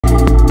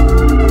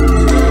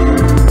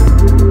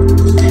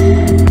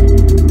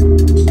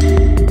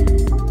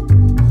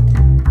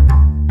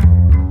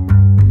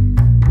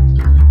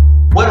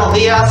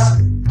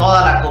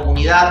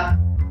comunidad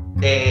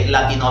de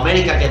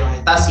Latinoamérica que nos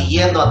está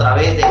siguiendo a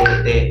través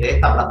de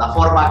esta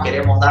plataforma.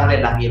 Queremos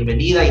darle la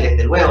bienvenida y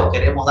desde luego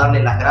queremos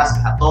darle las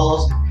gracias a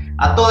todos,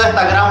 a toda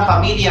esta gran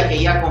familia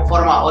que ya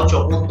conforma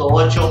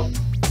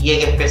 8.8 y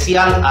en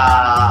especial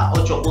a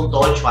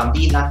 8.8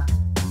 Andina,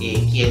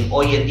 quien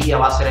hoy en día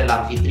va a ser el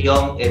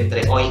anfitrión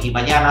entre hoy y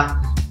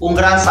mañana. Un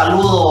gran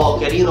saludo,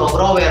 querido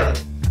Grover,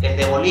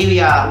 desde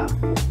Bolivia.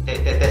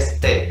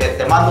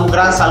 Te mando un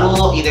gran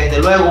saludo y desde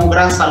luego un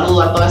gran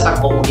saludo a toda esa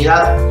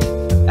comunidad,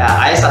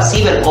 a esa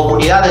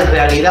cibercomunidad en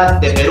realidad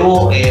de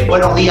Perú.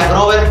 Buenos días,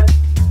 Grover.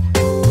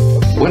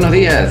 Buenos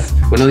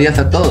días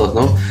a todos,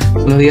 ¿no?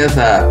 Buenos días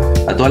a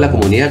toda la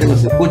comunidad que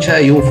nos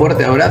escucha y un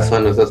fuerte abrazo a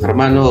nuestros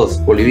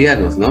hermanos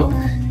bolivianos, ¿no?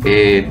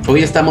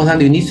 Hoy estamos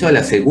dando inicio a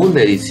la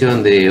segunda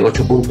edición de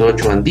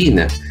 8.8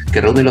 Andina,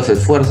 que reúne los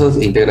esfuerzos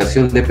de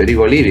integración de Perú y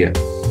Bolivia,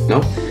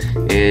 ¿no?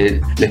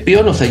 Les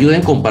pido nos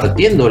ayuden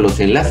compartiendo los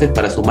enlaces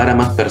para sumar a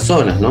más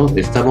personas, ¿no?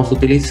 Estamos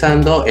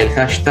utilizando el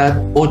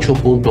hashtag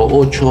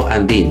 8.8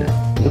 Andina,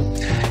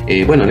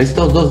 ¿no? Bueno, en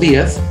estos 2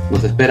 días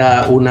nos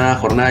espera una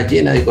jornada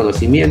llena de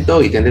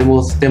conocimiento y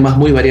tendremos temas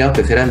muy variados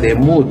que serán de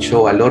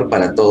mucho valor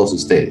para todos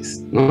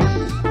ustedes, ¿no?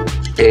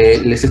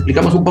 Les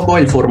explicamos un poco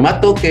el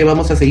formato que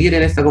vamos a seguir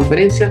en esta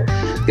conferencia,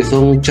 que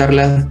son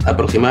charlas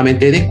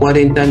aproximadamente de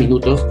 40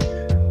 minutos,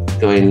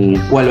 en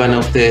el cual van a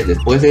ustedes,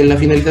 después de la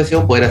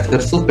finalización, poder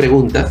hacer sus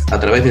preguntas a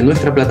través de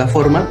nuestra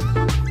plataforma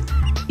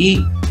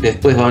y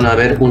después van a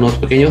haber unos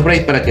pequeños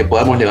breaks para que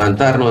podamos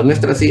levantarnos de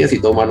nuestras sillas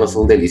y tomarnos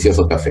un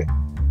delicioso café.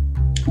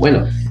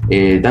 Bueno,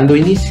 dando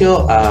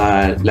inicio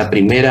a la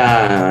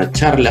primera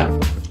charla,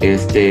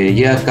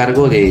 llega a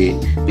cargo de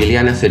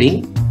Biljana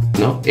Cerin,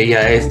 ¿no?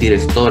 Ella es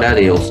directora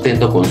de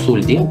Ostendo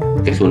Consulting,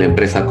 que es una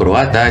empresa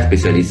croata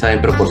especializada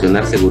en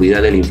proporcionar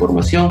seguridad de la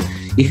información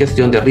y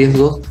gestión de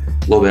riesgos,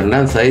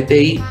 gobernanza de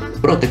TI,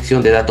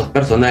 protección de datos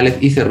personales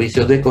y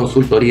servicios de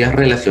consultoría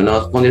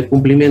relacionados con el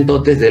cumplimiento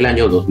desde el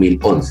año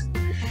 2011.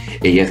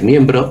 Ella es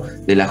miembro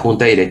de la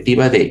Junta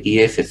Directiva de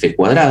CISSP,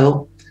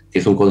 que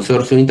es un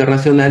consorcio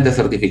internacional de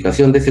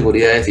certificación de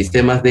seguridad de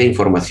sistemas de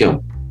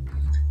información.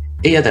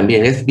 Ella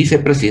también es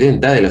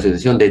vicepresidenta de la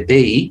Asociación de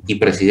TI y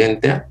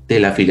presidenta de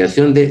la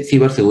afiliación de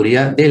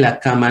ciberseguridad de la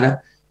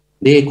Cámara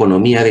de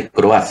Economía de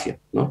Croacia,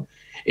 ¿no?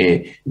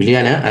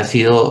 Biljana ha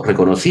sido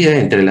reconocida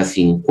entre las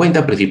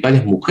 50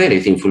 principales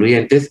mujeres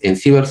influyentes en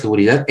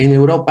ciberseguridad en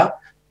Europa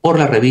por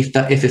la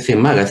revista SC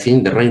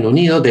Magazine de Reino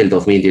Unido del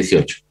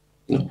 2018,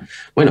 ¿no?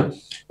 Bueno,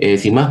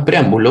 sin más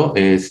preámbulo,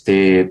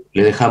 le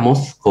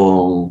dejamos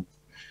con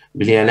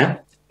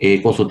Biljana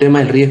con su tema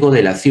el riesgo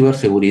de la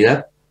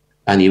ciberseguridad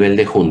a nivel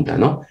de junta,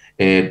 ¿no?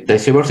 The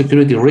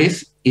cybersecurity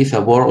risk is a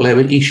board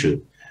level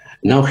issue.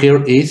 Now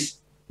here is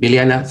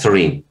Biljana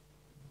Cerin.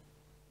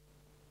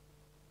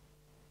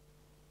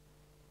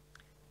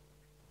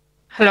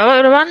 Hello,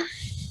 everyone.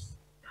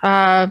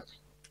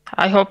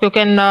 I hope you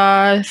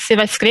can see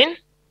my screen.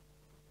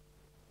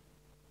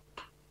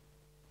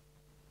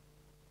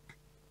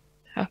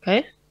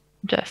 Okay,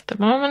 just a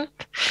moment.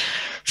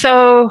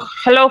 So,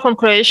 hello from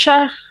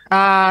Croatia.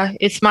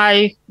 It's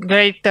my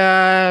great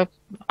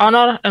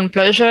honor and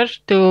pleasure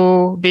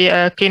to be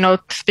a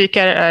keynote speaker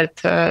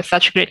at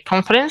such a great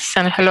conference.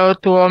 And hello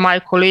to all my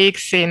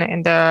colleagues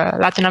in the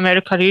Latin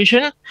America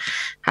region.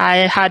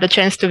 I had a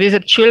chance to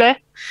visit Chile,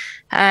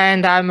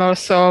 and I'm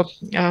also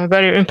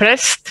very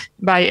impressed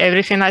by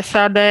everything I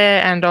saw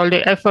there and all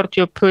the effort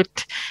you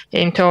put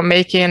into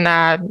making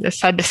the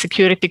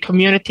cybersecurity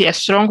community a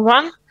strong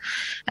one.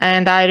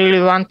 And I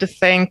really want to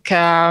thank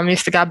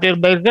Mr. Gabriel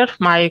Berger,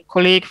 my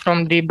colleague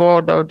from the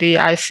board of the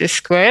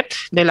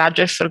IC², the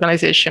largest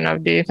organization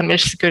of the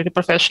information security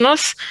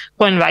professionals,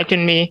 for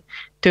inviting me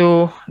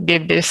to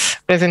give this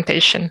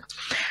presentation.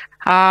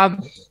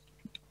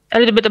 A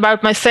little bit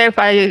about myself.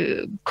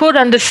 I could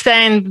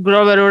understand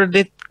Grover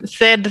already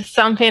said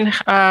something,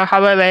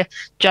 however,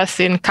 just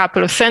in a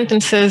couple of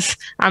sentences.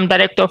 I'm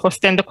director of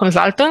Ostendo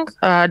Consulting.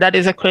 That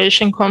is a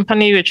Croatian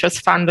company which was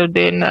founded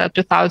in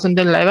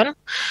 2011.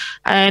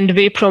 And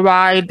we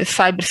provide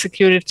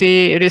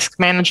cybersecurity, risk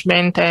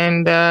management,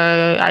 and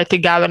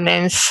IT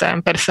governance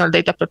and personal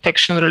data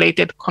protection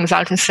related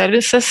consulting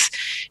services,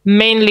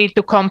 mainly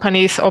to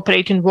companies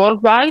operating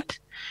worldwide.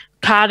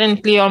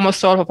 Currently,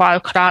 almost all of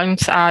our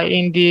clients are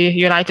in the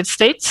United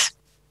States.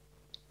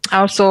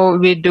 Also,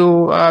 we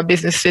do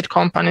business with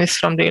companies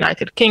from the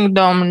United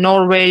Kingdom,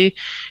 Norway,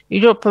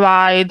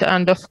 Europe-wide,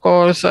 and of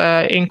course,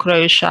 in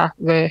Croatia,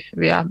 where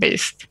we are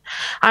based.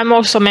 I'm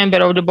also a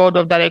member of the board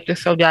of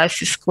directors of the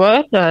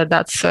IC².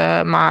 That's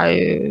my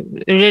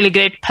really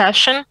great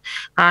passion.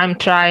 I'm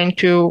trying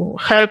to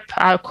help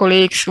our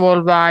colleagues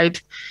worldwide,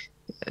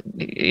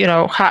 you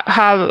know,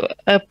 have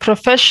a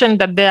profession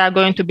that they are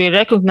going to be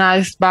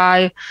recognized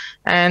by,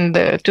 and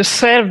to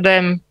serve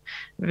them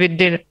with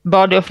the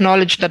body of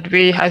knowledge that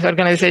we as an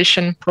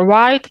organization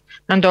provide,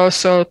 and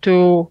also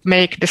to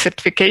make the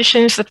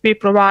certifications that we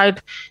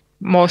provide,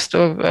 most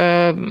of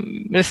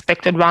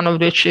respected one of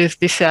which is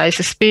the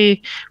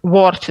CISSP,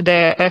 worth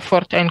the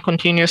effort and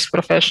continuous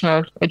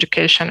professional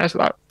education as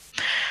well.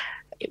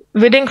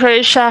 Within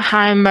Croatia,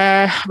 I'm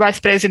vice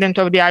president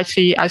of the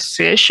IT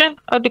Association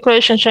of the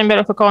Croatian Chamber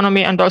of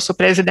Economy and also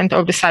president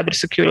of the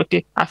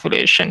Cybersecurity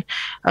Affiliation,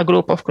 a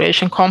group of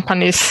Croatian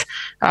companies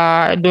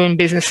doing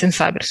business in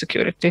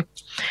cybersecurity.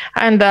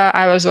 And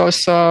I was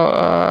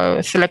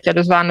also selected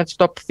as one of the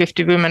top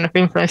 50 women of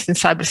influence in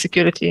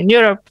cybersecurity in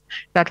Europe.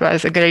 That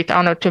was a great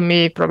honor to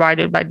me,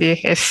 provided by the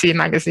SC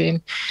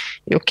magazine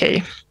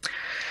UK.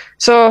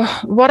 So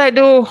what I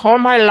do all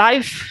my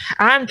life,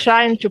 I'm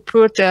trying to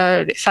put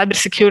the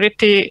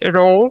cybersecurity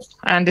role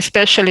and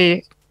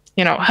especially,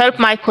 help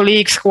my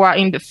colleagues who are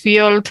in the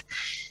field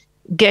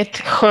get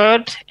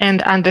heard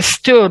and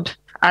understood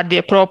at the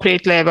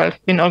appropriate level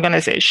in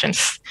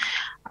organizations.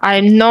 I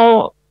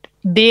know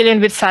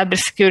dealing with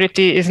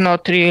cybersecurity is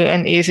not really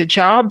an easy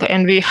job,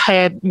 and we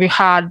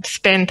had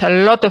spent a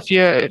lot of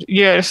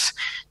years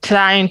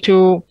trying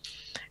to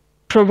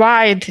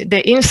provide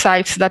the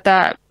insights that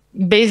are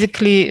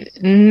basically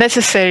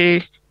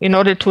necessary in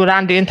order to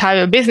run the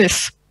entire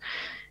business,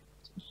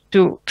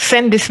 to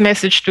send this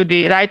message to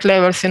the right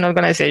levels in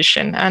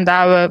organization. And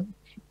our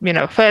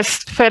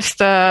first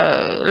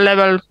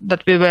level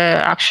that we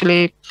were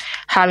actually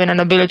having an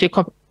ability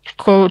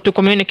to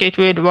communicate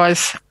with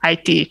was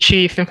IT,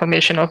 Chief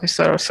Information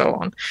Officer, or so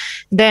on.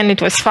 Then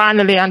it was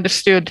finally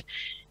understood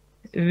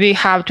we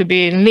have to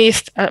be at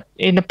least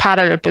in a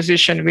parallel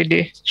position with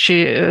the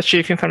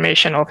Chief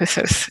Information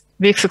Officers.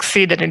 We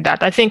succeeded in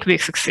that. I think we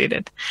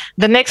succeeded.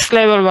 The next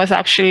level was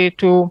actually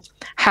to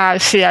have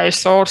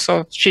CISOs,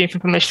 so Chief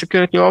Information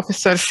Security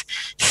Officers,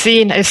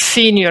 seen as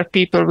senior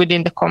people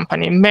within the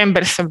company,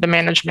 members of the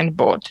management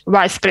board,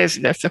 vice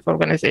presidents of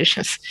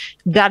organizations.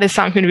 That is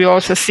something we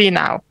also see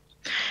now.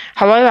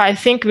 However, I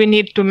think we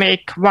need to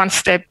make one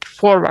step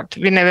forward.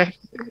 We never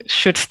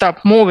should stop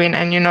moving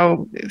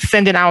and,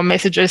 sending our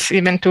messages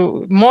even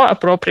to more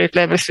appropriate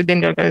levels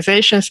within the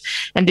organizations.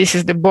 And this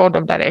is the board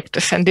of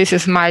directors. And this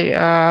is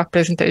my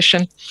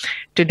presentation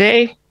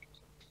today.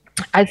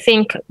 I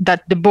think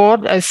that the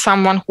board, as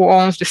someone who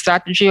owns the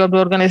strategy of the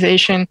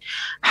organization,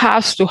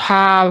 has to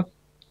have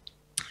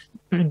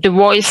the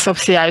voice of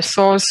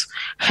CISOs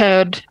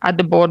heard at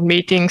the board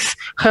meetings,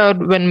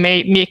 heard when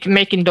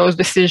making those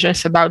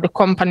decisions about the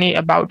company,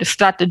 about the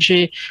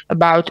strategy,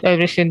 about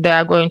everything they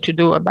are going to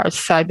do about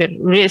cyber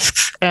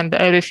risks and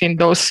everything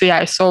those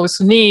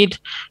CISOs need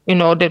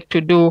in order to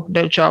do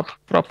their job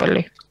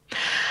properly.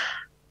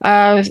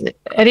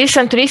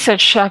 Recent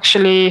research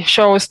actually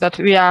shows that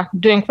we are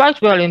doing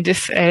quite well in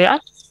this area.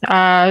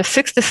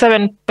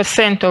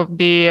 67% of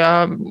the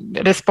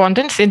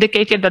respondents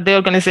indicated that the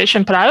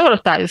organization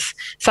prioritizes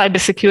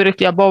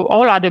cybersecurity above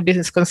all other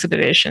business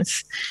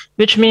considerations,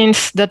 which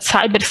means that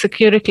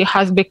cybersecurity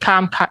has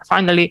become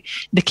finally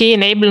the key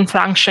enabling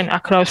function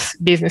across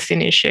business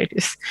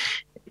initiatives.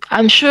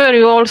 I'm sure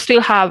you all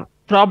still have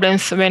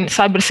problems when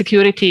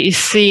cybersecurity is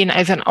seen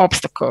as an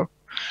obstacle.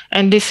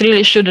 And this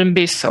really shouldn't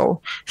be so.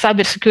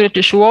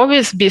 Cybersecurity should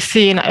always be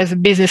seen as a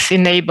business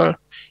enabler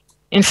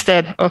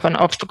instead of an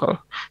obstacle.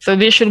 So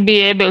we should be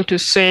able to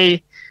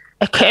say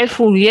a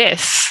careful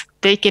yes,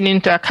 taking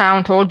into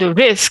account all the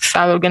risks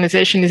our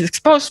organization is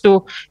exposed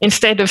to,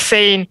 instead of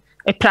saying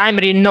a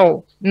primary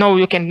no. No,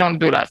 you cannot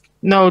do that.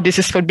 No, this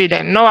is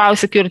forbidden. No, our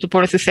security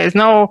policy says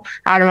no,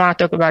 I don't want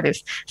to talk about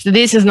this. So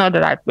this is not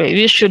the right way.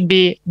 We should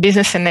be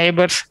business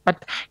enablers,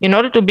 but in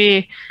order to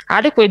be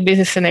adequate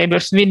business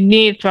enablers, we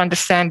need to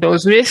understand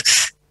those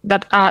risks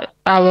that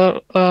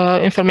our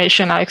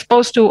information are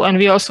exposed to, and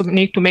we also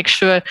need to make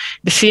sure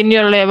the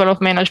senior level of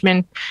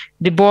management,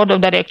 the board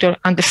of directors,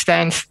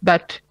 understands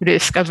that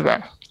risk as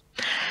well.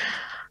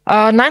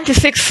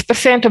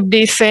 96% of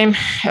these same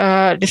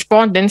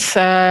respondents,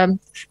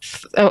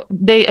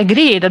 they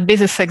agree that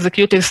business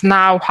executives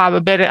now have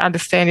a better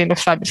understanding of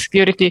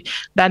cybersecurity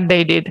than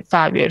they did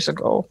 5 years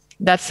ago.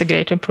 That's a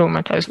great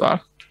improvement as well.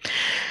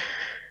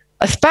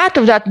 As part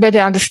of that better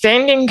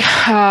understanding,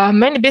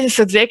 many business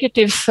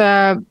executives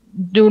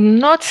do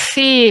not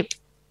see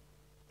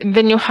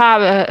when you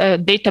have a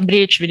data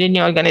breach within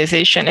your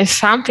organization as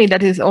something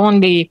that is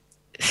only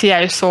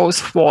CISO's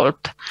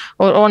fault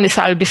or only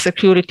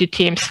cybersecurity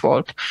team's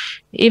fault.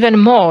 Even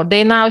more,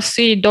 they now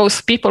see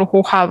those people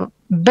who have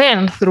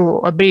been through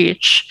a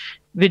breach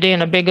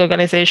within a big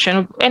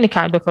organization, any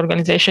kind of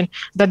organization,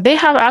 that they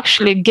have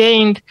actually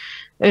gained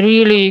a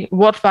really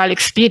worthwhile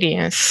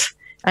experience.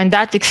 And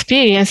that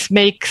experience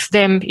makes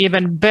them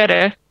even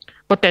better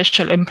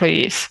potential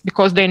employees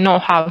because they know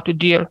how to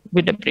deal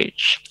with the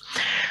breach.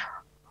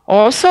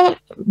 Also,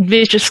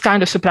 which is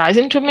kind of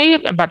surprising to me,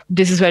 but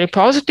this is very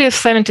positive,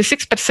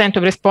 76%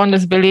 of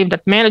respondents believe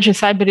that managing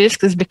cyber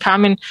risk is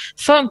becoming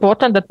so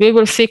important that we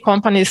will see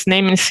companies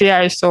naming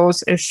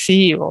CISOs as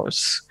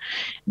CEOs.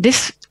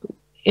 This,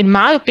 in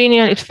my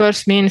opinion, it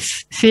first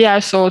means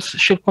CISOs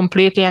should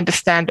completely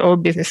understand all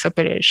business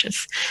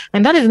operations.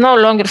 And that is no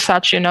longer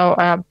such,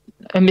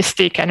 a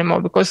mistake anymore,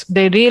 because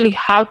they really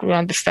have to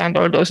understand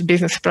all those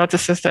business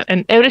processes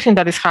and everything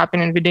that is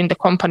happening within the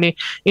company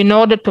in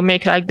order to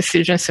make right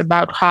decisions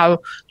about how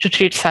to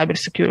treat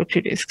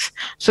cybersecurity risks.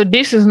 So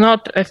this is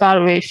not a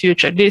faraway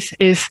future. This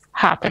is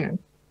happening.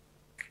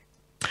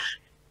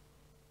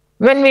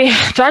 When we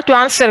try to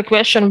answer the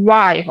question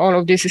why all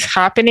of this is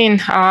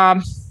happening,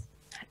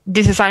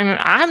 this is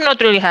I'm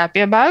not really happy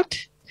about,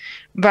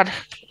 but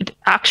it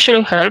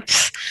actually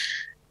helps.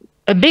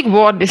 A big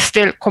word is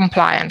still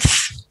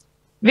compliance.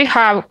 We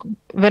have,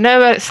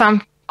 whenever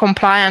some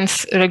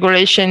compliance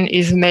regulation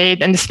is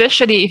made, and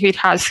especially if it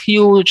has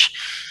huge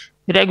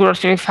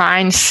regulatory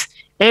fines,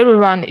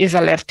 everyone is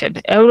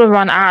alerted.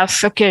 Everyone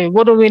asks, okay,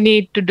 what do we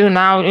need to do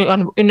now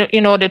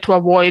in order to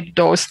avoid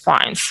those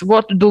fines?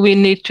 What do we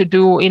need to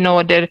do in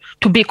order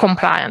to be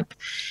compliant?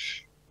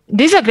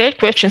 These are great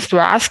questions to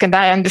ask, and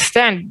I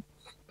understand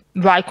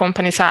why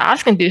companies are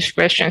asking these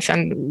questions.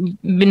 And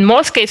in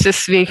most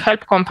cases, we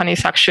help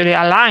companies actually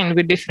align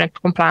with different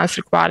compliance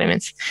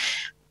requirements.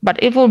 But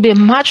it will be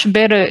much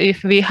better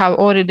if we have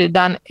already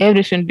done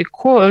everything we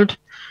could,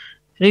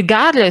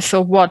 regardless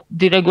of what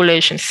the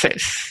regulation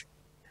says,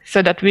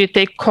 so that we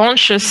take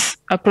conscious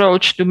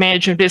approach to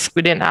managing risk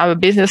within our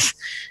business.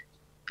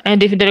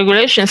 And if the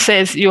regulation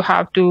says you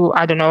have to,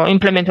 I don't know,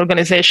 implement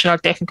organizational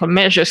technical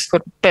measures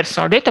for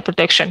personal data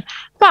protection,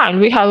 fine,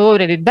 we have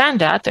already done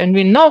that, and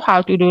we know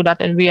how to do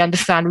that, and we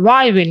understand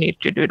why we need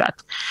to do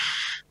that.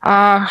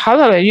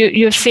 However,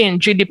 you've seen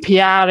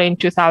GDPR in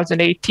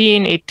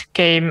 2018, it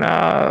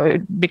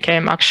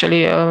became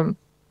actually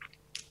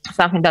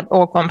something that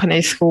all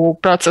companies who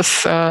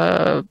process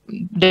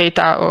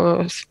data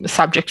or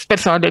subjects,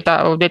 personal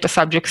data or data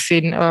subjects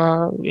in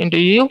the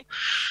EU,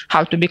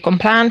 have to be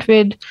compliant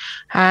with.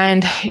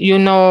 And you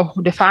know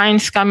the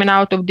fines coming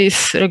out of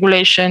this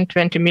regulation,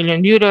 20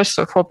 million euros,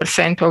 so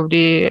 4% of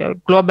the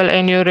global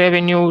annual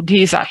revenue.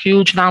 These are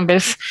huge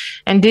numbers,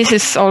 and this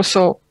is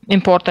also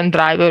important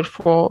driver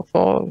for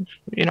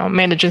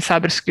managing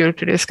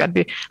cybersecurity risk at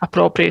the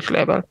appropriate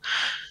level.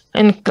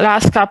 In the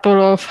last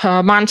couple of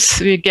months,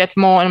 we get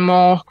more and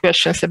more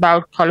questions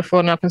about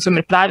California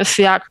Consumer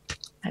Privacy Act.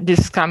 This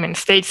is coming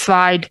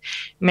stateside.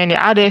 Many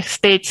other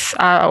states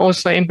are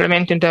also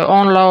implementing their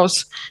own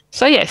laws.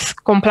 So yes,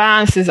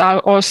 compliance is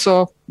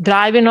also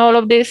driving all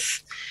of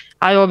this.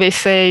 I always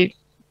say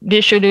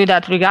they should do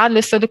that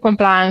regardless of the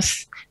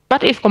compliance.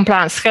 But if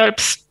compliance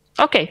helps,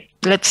 okay,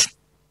 let's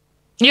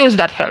use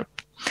that help.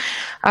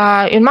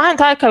 In my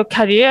entire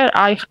career,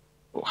 I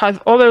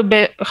have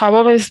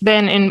always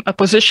been in a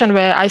position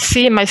where I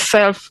see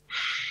myself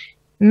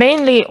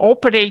mainly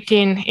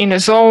operating in a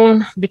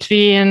zone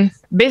between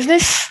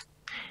business,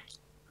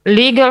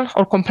 legal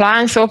or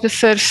compliance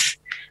officers,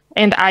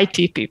 and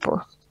IT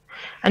people.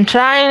 And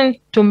trying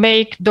to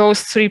make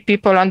those three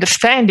people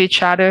understand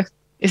each other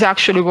is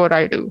actually what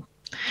I do.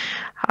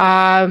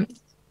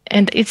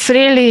 And it's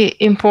really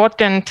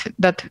important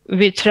that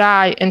we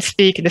try and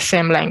speak the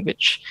same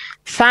language.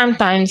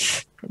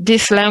 Sometimes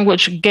this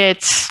language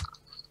gets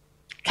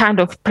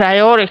kind of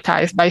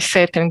prioritized by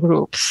certain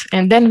groups,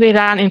 and then we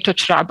run into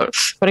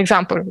troubles. For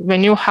example,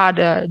 when you had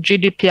a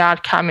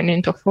GDPR coming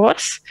into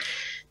force,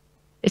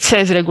 it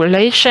says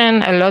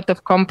regulation. A lot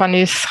of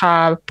companies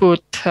have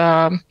put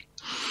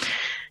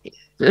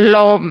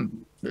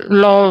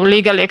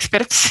legal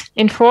experts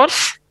in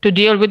force to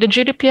deal with the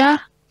GDPR.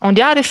 On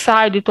the other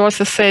side, it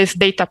also says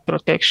data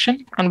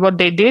protection. And what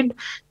they did,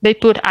 they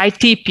put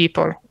IT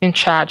people in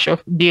charge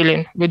of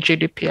dealing with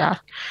GDPR.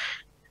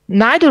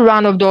 Neither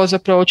one of those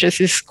approaches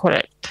is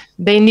correct.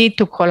 They need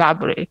to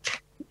collaborate.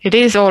 It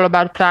is all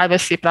about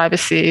privacy.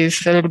 Privacy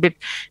is a little bit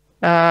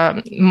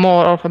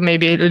more of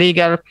maybe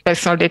legal,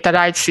 personal data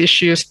rights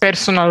issues,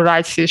 personal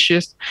rights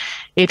issues.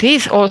 It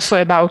is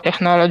also about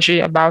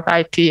technology, about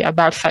IT,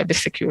 about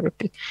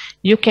cybersecurity.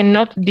 You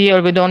cannot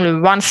deal with only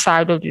one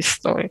side of this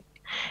story.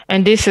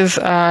 And this is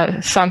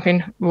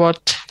something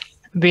what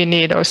we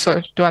need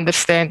also to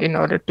understand in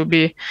order to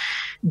be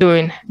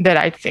doing the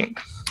right thing.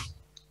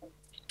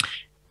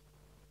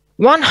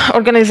 One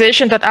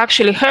organization that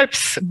actually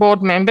helps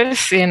board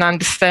members in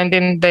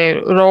understanding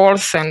their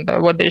roles and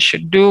what they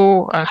should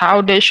do and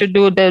how they should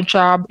do their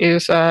job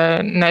is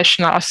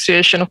National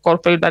Association of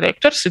Corporate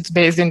Directors. It's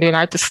based in the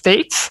United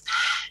States.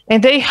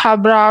 And they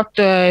have brought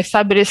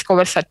cyber risk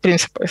oversight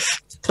principles.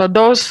 So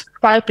those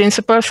 5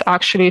 principles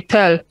actually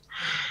tell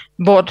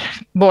board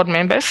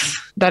members,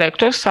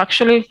 directors,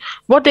 actually,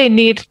 what they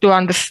need to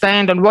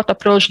understand and what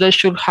approach they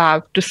should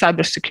have to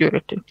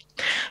cybersecurity.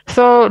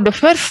 So the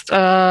first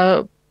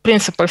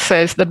principle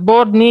says that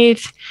board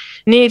needs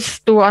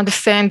to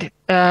understand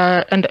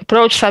and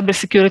approach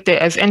cybersecurity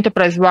as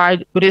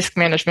enterprise-wide risk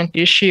management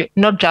issue,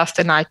 not just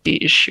an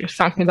IT issue,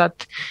 something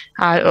that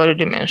I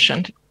already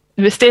mentioned.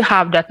 We still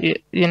have that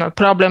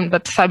problem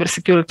that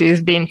cybersecurity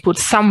is being put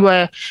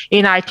somewhere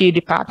in IT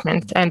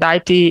department, and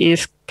IT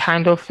is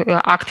kind of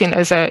acting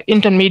as an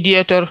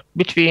intermediator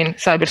between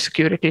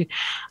cybersecurity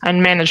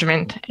and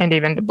management and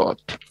even the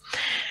board.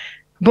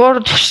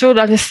 Board should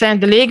understand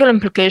the legal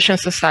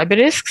implications of cyber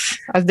risks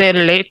as they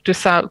relate to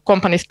some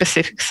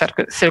company-specific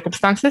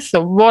circumstances.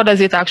 So what does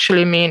it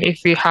actually mean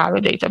if we have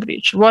a data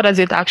breach? What does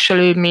it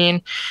actually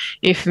mean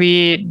if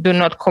we do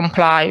not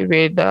comply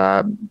with,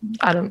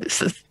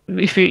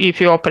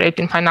 if you operate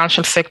in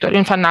financial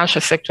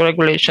sector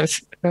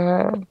regulations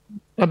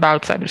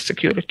about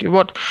cybersecurity,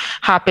 what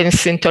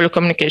happens in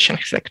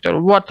telecommunication sector,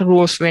 what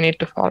rules we need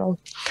to follow,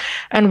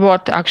 and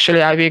what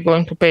actually are we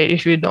going to pay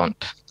if we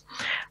don't.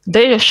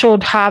 They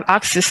should have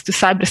access to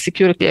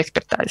cybersecurity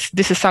expertise.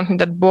 This is something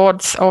that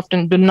boards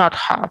often do not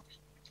have.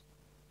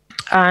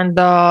 And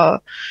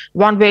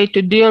one way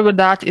to deal with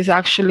that is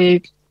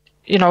actually,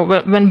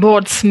 when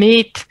boards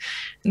meet,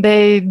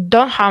 they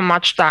don't have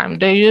much time.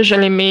 They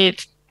usually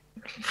meet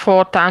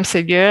 4 times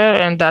a year,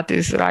 and that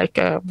is like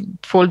a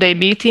full-day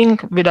meeting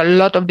with a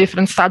lot of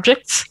different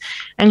subjects.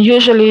 And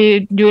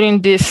usually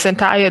during this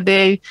entire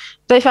day,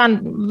 they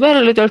find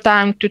very little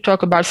time to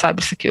talk about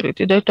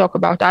cybersecurity. They talk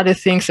about other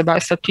things,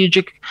 about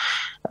strategic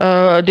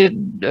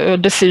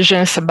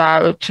decisions,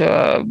 about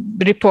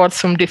reports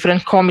from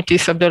different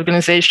committees of the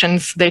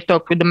organizations. They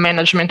talk with the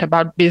management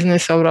about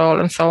business overall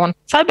and so on.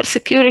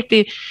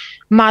 Cybersecurity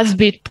must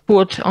be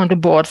put on the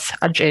board's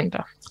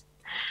agenda.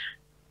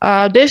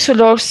 They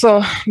should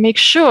also make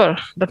sure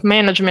that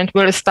management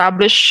will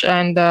establish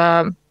an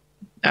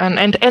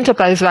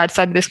enterprise-wide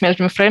cyber risk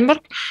management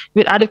framework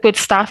with adequate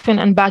staffing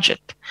and budget.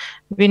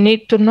 We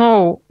need to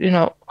know,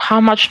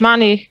 how much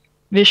money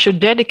we should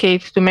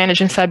dedicate to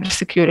managing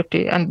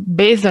cybersecurity and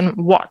based on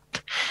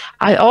what.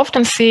 I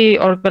often see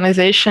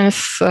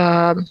organizations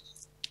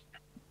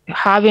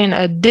having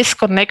a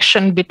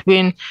disconnection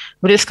between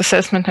risk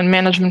assessment and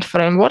management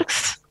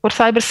frameworks for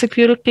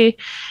cybersecurity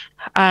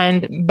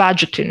and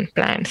budgeting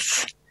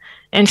plans.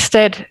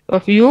 Instead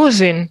of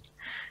using,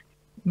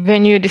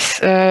 when you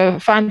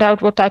find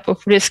out what type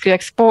of risk you're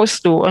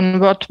exposed to and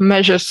what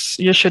measures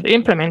you should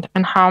implement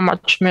and how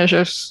much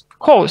measures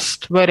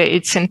cost, whether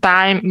it's in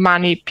time,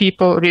 money,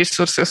 people,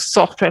 resources,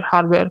 software,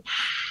 hardware,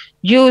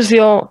 use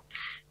your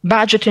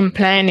budgeting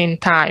plan in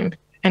time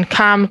and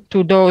come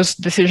to those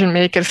decision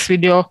makers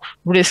with your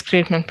risk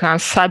treatment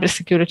plans,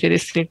 cybersecurity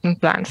risk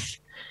treatment plans.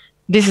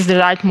 This is the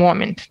right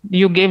moment.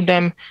 You give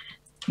them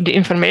the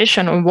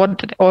information on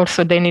what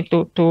also they need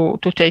to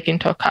take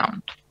into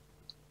account.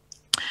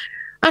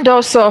 And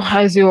also,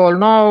 as you all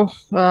know,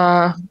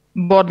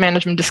 board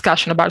management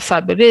discussion about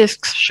cyber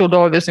risks should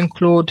always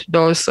include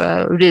those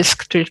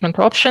risk treatment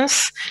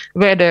options,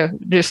 where the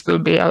risk will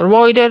be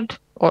avoided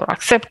or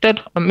accepted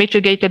or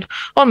mitigated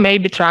or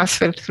maybe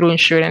transferred through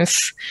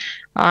insurance.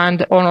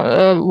 And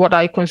on, what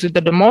I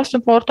consider the most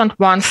important,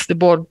 once the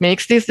board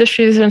makes these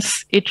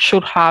decisions, it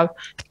should have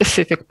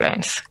specific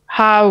plans,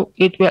 how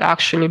it will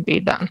actually be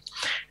done.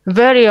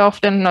 Very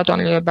often, not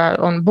only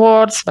on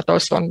boards, but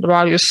also on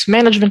various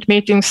management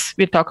meetings,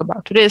 we talk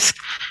about risk,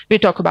 we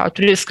talk about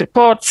risk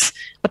reports,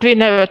 but we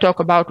never talk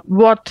about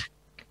what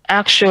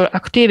actual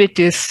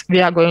activities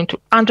we are going to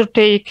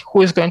undertake,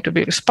 who is going to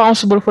be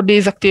responsible for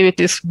these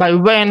activities, by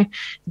when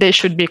they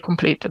should be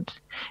completed.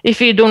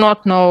 If we do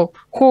not know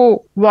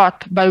who,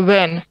 what, by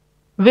when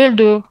will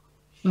do,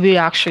 we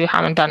actually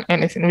haven't done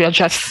anything. We are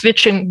just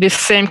switching this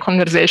same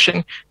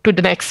conversation to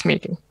the next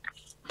meeting.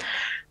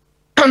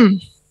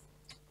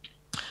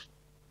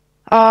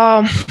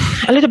 A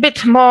little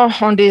bit more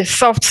on the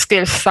soft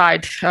skills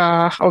side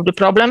of the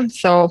problem.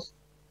 So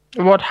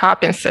what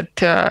happens at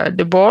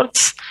the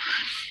boards?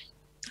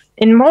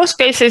 In most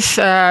cases,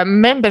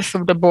 members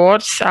of the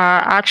boards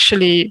are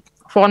actually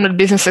former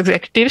business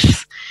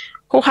executives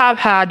who have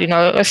had,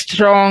 a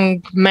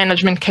strong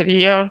management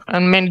career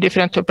and many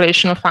different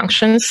operational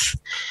functions,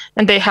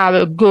 and they have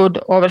a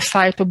good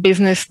oversight of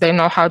business. They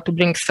know how to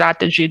bring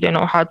strategy. They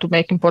know how to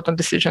make important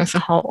decisions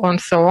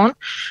and so on.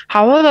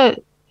 However,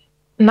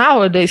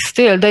 nowadays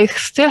they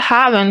still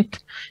haven't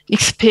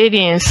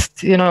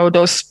experienced,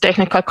 those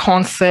technical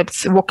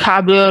concepts,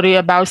 vocabulary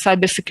about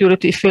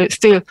cybersecurity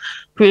still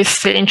feels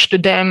strange to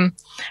them,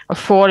 or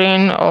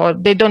foreign, or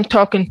they don't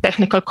talk in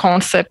technical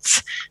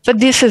concepts. So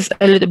this is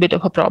a little bit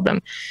of a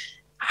problem.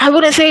 I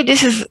wouldn't say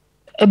this is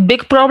a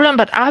big problem,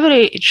 but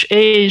average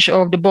age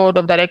of the board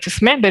of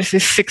directors members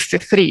is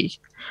 63.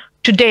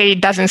 Today,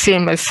 it doesn't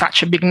seem as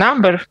such a big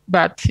number,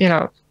 but,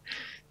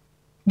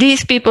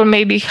 these people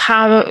maybe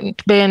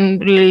haven't been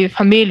really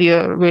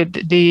familiar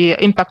with the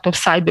impact of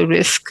cyber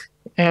risk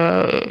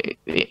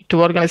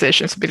to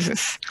organizations'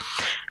 business.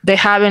 They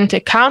haven't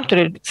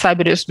encountered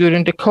cyber risk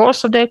during the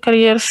course of their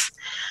careers.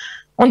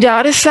 On the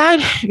other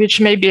side,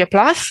 which may be a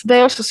plus,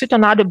 they also sit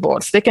on other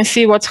boards. They can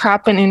see what's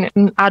happening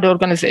in other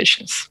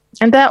organizations.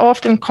 And they're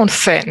often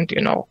concerned,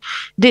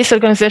 this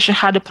organization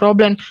had a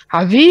problem.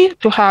 Are we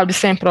to have the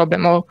same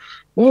problem? Or,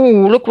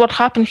 oh, look what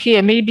happened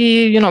here.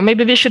 Maybe,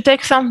 maybe we should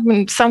take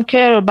some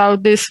care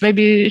about this.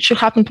 Maybe it should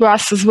happen to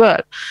us as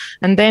well.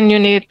 And then you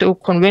need to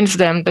convince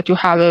them that you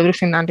have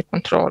everything under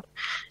control.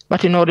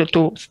 But in order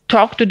to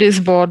talk to this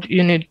board,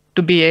 you need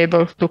to be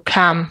able to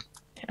come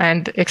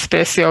and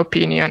express your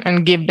opinion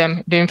and give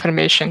them the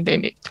information they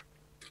need.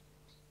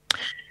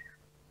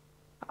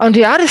 On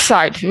the other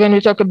side, when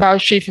we talk about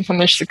chief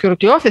information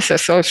security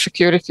officers or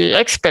security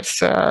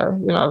experts,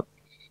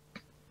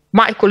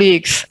 my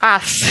colleagues,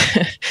 us,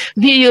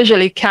 we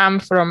usually come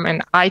from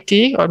an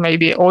IT or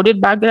maybe audit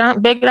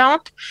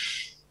background.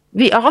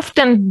 we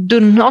often do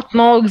not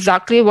know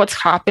exactly what's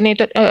happening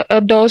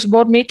at those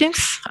board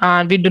meetings.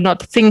 We do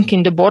not think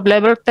in the board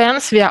level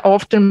terms. We are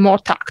often more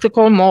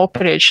tactical, more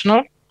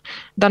operational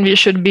than we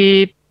should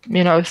be,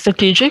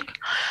 strategic.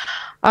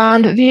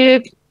 And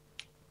we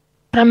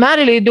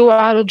primarily do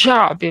our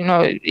job,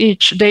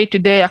 each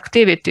day-to-day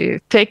activity,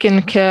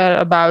 taking care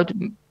about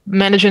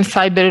managing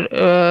cyber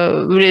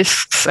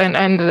risks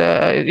and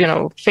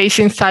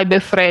facing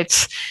cyber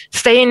threats,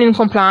 staying in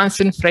compliance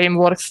in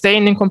frameworks,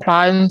 staying in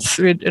compliance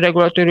with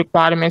regulatory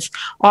requirements,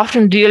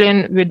 often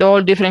dealing with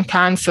all different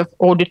kinds of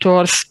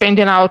auditors,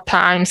 spending our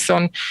times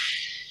on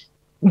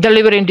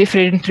delivering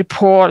different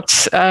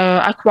reports,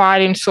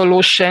 acquiring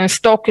solutions,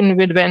 talking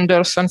with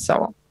vendors, and so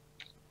on.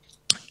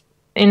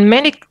 In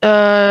many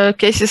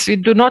cases, we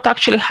do not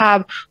actually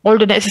have all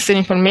the necessary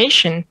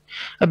information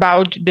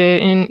about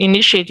the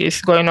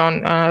initiatives going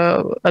on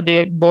at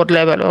the board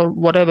level or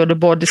whatever the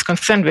board is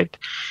concerned with.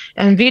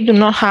 And we do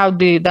not have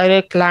the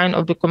direct line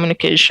of the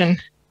communication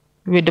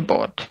with the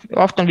board.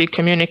 Often we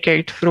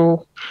communicate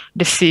through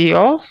the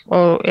CEO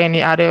or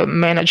any other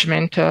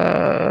management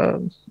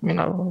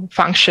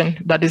function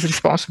that is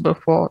responsible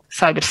for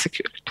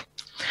cybersecurity.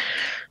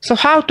 So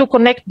how to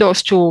connect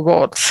those two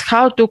worlds?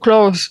 How to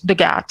close the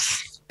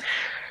gaps?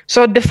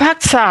 So the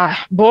facts are,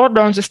 board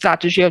owns the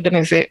strategy of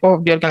the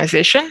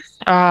organization.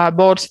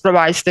 Boards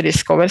provides the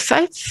risk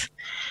oversights.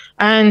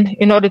 And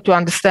in order to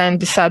understand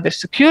the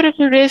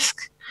cybersecurity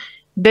risk,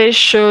 they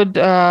should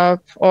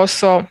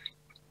also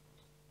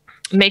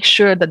make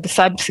sure that the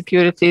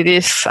cybersecurity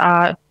risks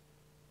are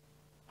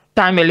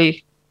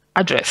timely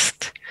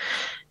addressed.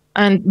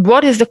 And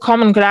what is the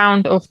common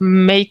ground of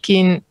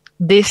making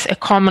this a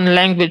common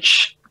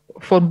language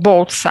for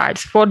both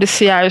sides, for the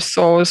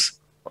CISOs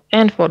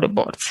and for the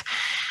boards?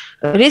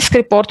 Risk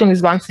reporting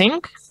is one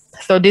thing.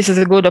 So this is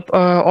a good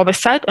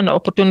oversight and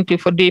opportunity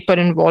for deeper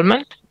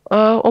involvement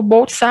of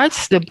both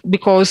sides,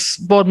 because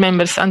board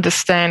members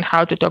understand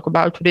how to talk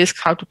about risk,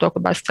 how to talk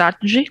about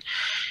strategy.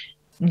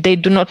 They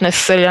do not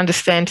necessarily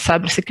understand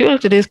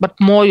cybersecurity risk, but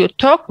more you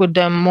talk with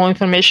them, more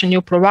information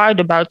you provide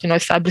about,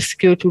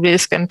 cybersecurity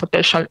risk and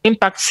potential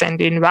impacts and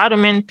the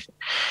environment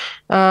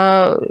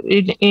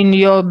in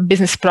your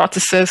business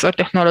processes or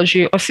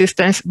technology or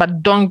systems,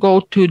 but don't go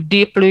too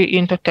deeply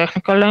into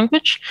technical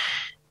language,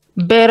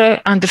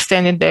 better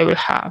understanding they will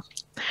have.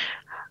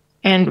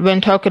 And when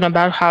talking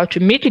about how to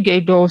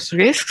mitigate those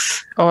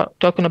risks or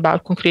talking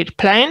about concrete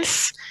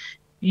plans,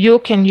 you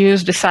can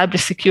use the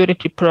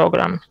cybersecurity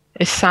program.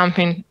 Is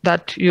something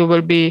that you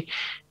will be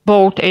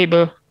both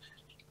able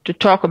to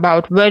talk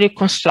about very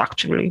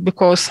constructively,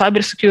 because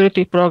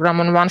cybersecurity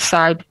program on one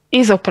side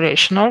is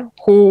operational,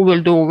 who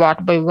will do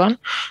what by when,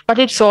 but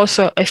it's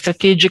also a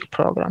strategic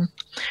program.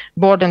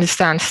 Board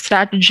understands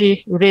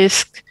strategy,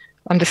 risk,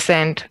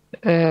 understand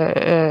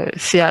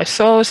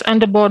CISOs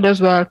and the board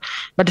as well,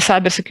 but the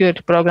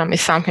cybersecurity program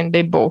is something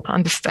they both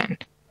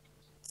understand,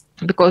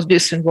 because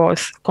this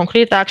involves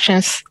concrete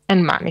actions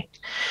and money.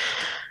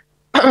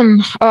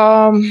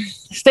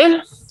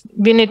 Still,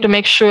 we need to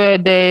make sure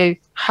they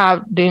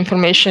have the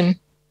information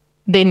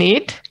they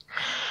need.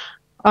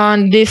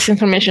 And this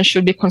information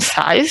should be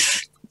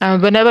concise.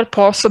 And whenever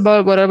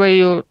possible, wherever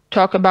you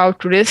talk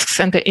about risks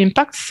and the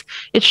impacts,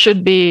 it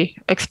should be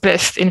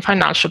expressed in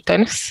financial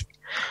terms.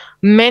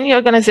 Many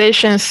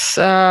organizations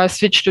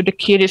switch to the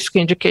key risk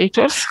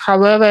indicators.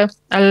 However,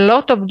 a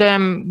lot of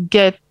them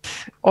get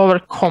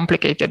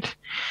overcomplicated.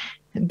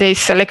 They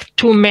select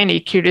too many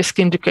key risk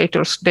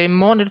indicators. They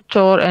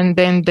monitor and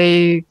then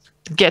they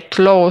get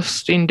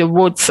lost in the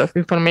woods of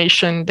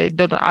information they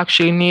don't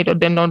actually need or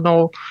they don't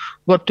know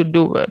what to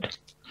do with.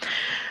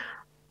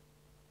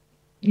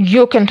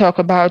 You can talk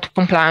about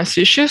compliance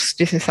issues.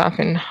 This is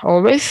something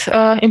always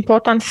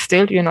important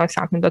still,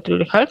 something that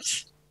really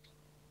helps.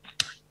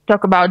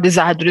 Talk about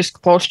desired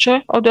risk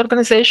posture of the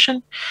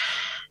organization.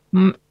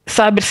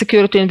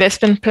 Cybersecurity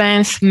investment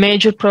plans,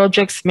 major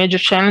projects, major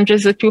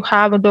challenges that you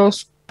have with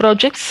those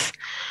projects.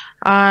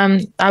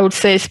 I would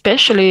say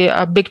especially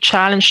a big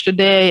challenge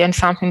today, and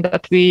something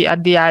that we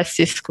at the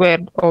IC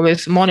Squared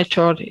always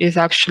monitor, is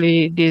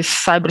actually this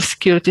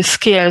cybersecurity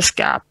skills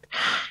gap.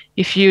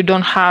 If you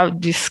don't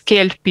have the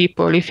skilled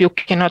people, if you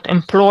cannot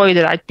employ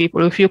the right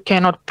people, if you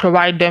cannot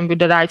provide them with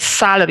the right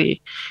salary,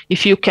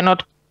 if you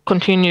cannot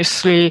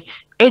continuously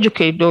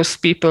educate those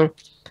people,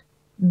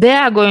 they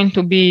are going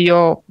to be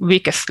your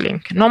weakest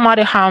link. No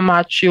matter how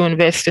much you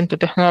invest into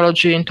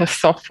technology, into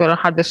software,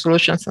 hardware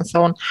solutions, and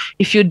so on,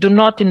 if you do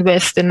not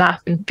invest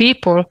enough in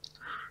people,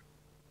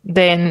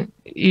 then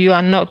you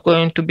are not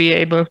going to be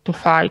able to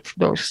fight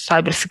those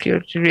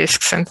cybersecurity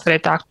risks and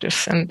threat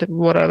actors and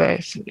whatever,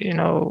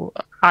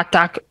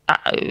 attack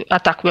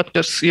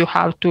vectors you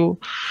have to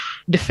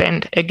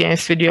defend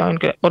against with your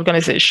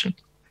organization.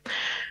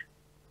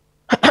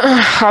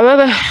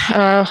 However,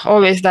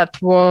 always that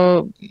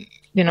will,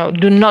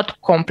 do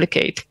not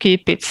complicate.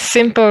 Keep it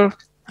simple.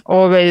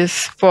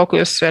 Always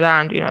focus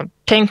around,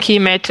 10 key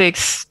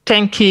metrics,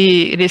 10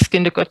 key risk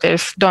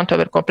indicators. Don't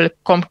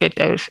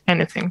overcomplicate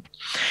anything.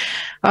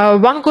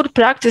 One good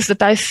practice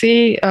that I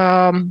see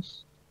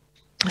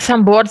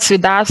some boards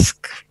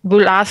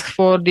will ask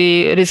for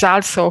the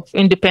results of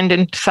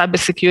independent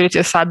cybersecurity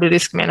or cyber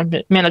risk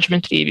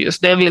management reviews.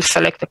 They will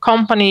select a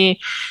company.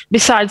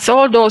 Besides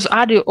all those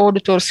other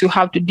auditors you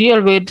have to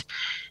deal with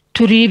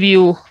to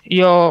review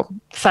your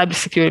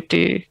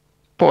cybersecurity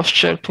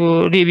posture,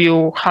 to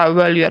review how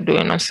well you are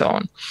doing and so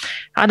on.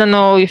 I don't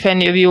know if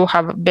any of you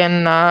have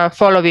been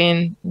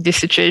following this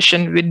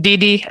situation with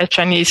Didi, a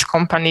Chinese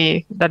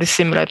company that is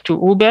similar to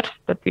Uber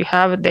that we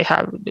have. They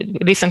have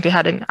recently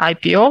had an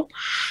IPO.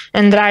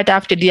 And right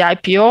after the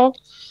IPO,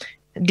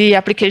 the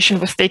application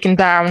was taken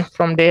down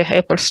from the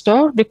Apple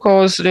Store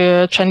because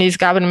the Chinese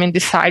government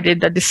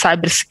decided that the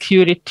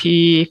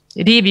cybersecurity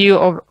review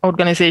of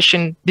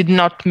organization did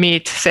not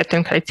meet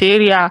certain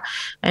criteria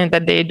and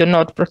that they do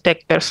not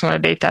protect personal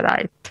data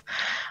right.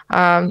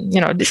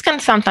 This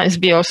can sometimes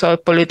be also a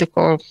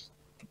political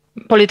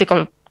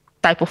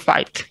type of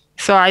fight.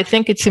 So I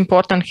think it's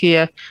important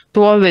here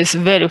to always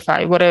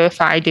verify whatever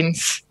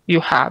findings you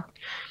have.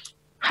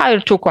 Hire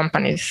 2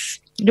 companies.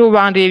 Do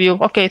one review.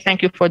 Okay,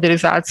 thank you for the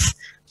results.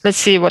 Let's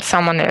see what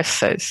someone else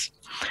says.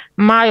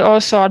 My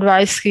also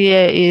advice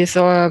here is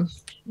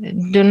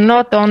do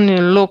not only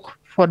look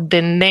for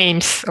the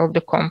names of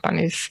the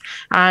companies.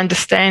 I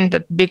understand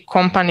that big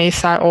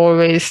companies are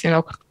always,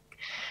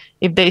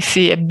 if they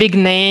see a big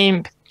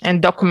name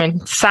and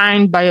document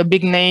signed by a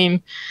big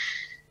name,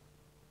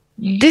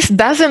 this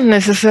doesn't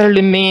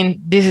necessarily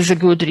mean this is a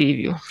good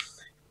review.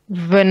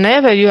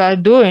 Whenever you are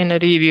doing a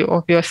review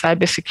of your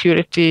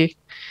cybersecurity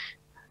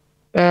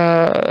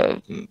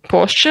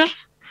posture,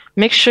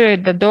 make sure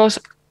that those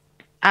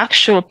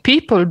actual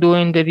people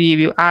doing the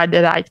review are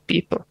the right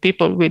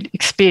people with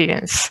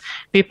experience,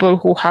 people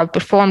who have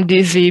performed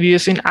these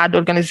reviews in other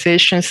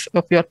organizations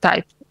of your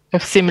type,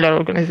 of similar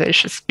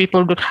organizations,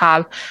 people that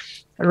have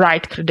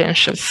right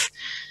credentials.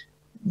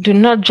 Do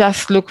not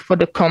just look for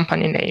the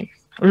company name,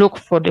 look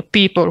for the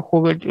people who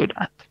will do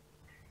that.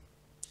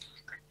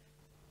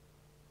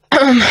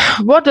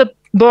 What the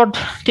board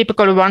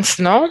typically wants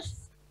to know.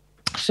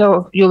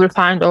 So you will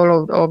find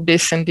all of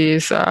this in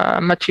these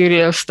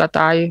materials that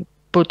I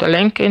put a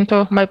link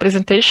into my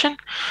presentation.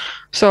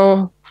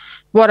 So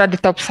what are the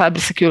top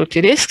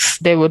cybersecurity risks?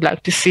 They would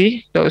like to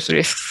see those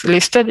risks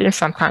listed in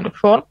some kind of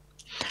form.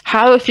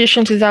 How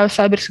efficient is our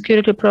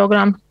cybersecurity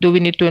program? Do we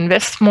need to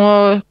invest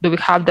more? Do we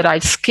have the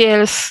right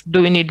skills?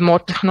 Do we need more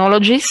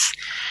technologies?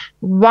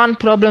 One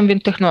problem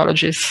with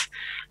technologies.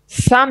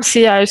 Some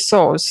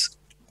CISOs,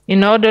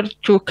 in order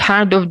to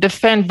kind of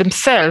defend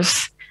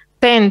themselves,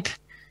 tend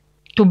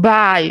to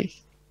buy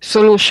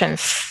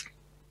solutions,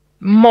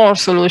 more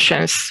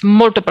solutions,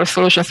 multiple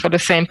solutions for the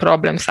same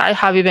problems. I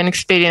have even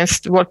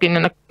experienced working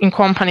in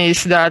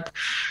companies that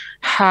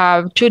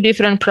have 2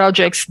 different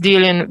projects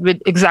dealing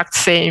with exact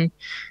same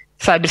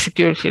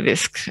cybersecurity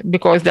risks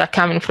because they're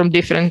coming from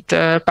different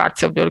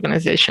parts of the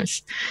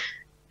organizations.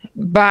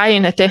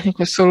 Buying a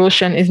technical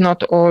solution is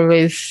not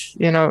always,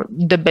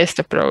 the best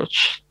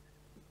approach.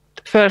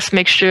 First,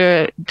 make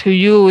sure to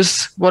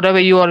use whatever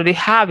you already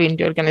have in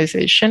the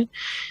organization.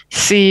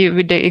 See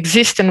with the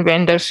existing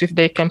vendors if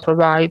they can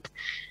provide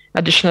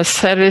additional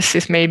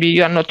services. Maybe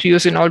you are not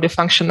using all the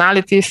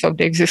functionalities of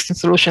the existing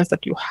solutions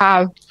that you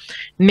have.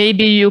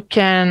 Maybe you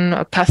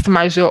can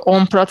customize your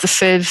own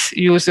processes,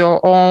 use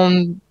your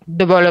own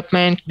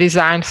development,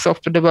 design,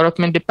 software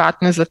development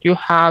departments that you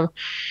have.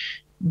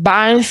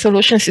 Buying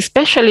solutions,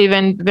 especially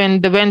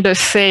when the vendors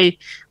say,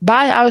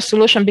 buy our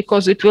solution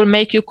because it will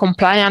make you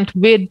compliant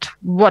with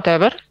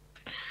whatever,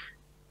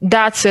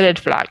 that's a red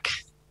flag.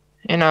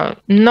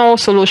 No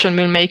solution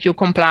will make you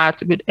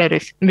compliant with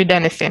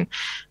anything.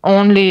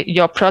 Only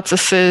your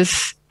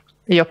processes,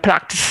 your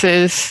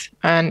practices,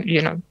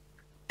 and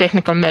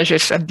technical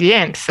measures at the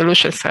end,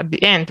 solutions at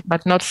the end,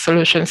 but not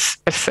solutions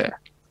per se.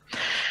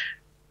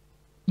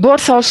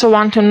 Boards also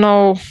want to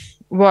know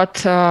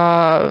what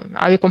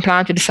are we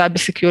compliant with the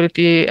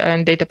cybersecurity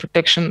and data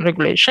protection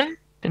regulation?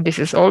 And this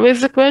is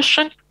always the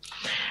question.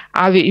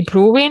 Are we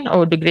improving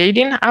or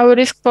degrading our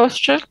risk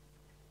posture?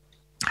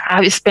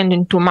 Are we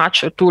spending too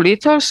much or too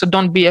little? So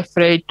don't be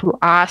afraid to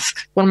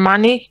ask for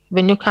money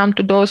when you come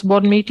to those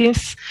board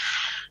meetings,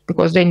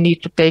 because they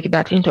need to take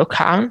that into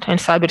account. And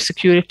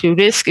cybersecurity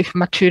risk, if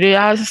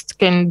materialized,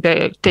 can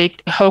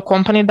take a whole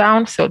company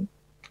down. So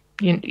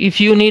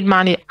if you need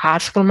money,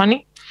 ask for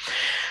money.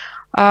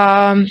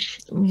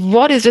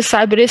 What is the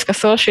cyber risk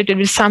associated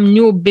with some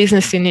new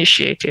business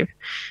initiative?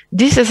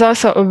 This is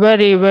also a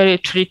very, very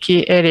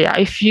tricky area.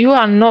 If you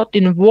are not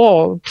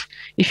involved,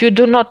 if you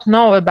do not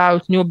know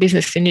about new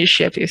business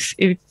initiatives,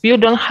 if you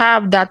don't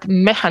have that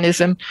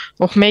mechanism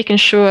of making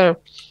sure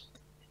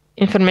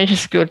information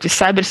security,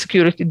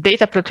 cybersecurity,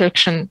 data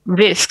protection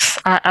risks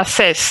are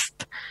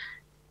assessed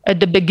at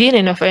the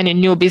beginning of any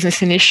new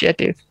business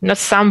initiative, not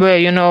somewhere,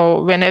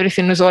 when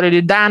everything is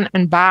already done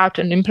and bought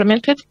and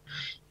implemented,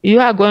 you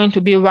are going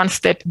to be one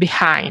step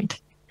behind.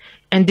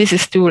 And this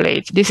is too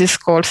late. This is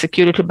called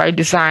security by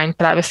design,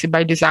 privacy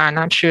by design.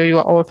 I'm sure you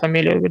are all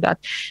familiar with that.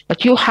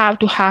 But you have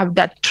to have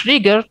that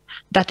trigger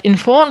that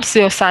informs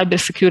your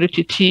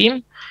cybersecurity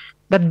team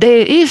that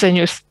there is a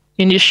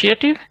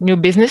initiative, new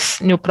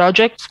business, new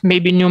project,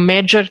 maybe new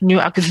merger, new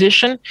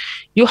acquisition,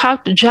 you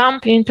have to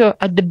jump into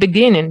at the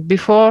beginning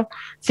before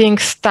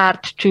things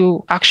start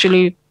to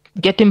actually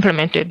get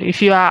implemented.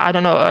 If you are, I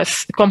don't know, a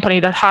company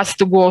that has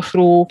to go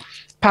through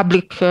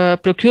public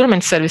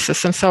procurement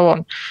services and so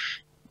on,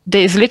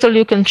 there is little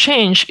you can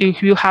change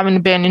if you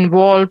haven't been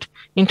involved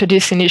into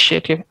this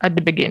initiative at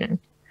the beginning.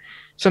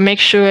 So make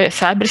sure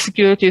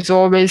cybersecurity is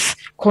always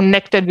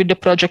connected with the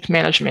project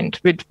management,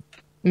 with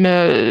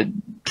new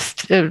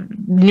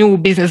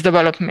business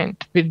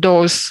development, with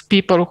those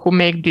people who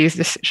make these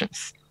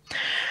decisions.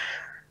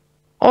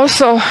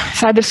 Also,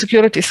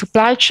 cybersecurity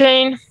supply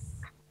chain.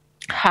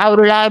 How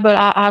reliable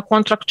are our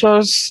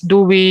contractors?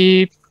 Do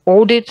we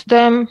audit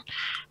them?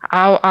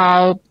 How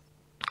are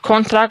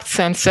contracts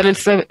and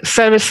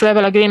service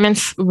level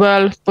agreements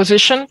well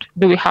positioned?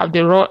 Do we have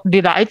the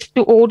right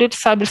to audit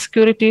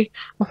cybersecurity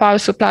of our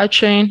supply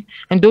chain?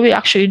 And do we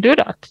actually do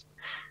that?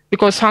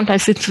 Because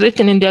sometimes it's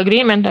written in the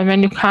agreement, and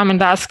when you come and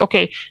ask,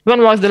 okay,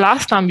 when was the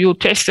last time you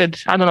tested,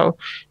 I don't know,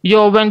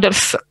 your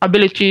vendor's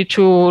ability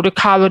to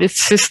recover its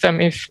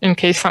system if in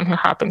case something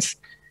happens?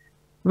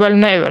 Well,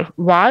 never.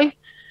 Why?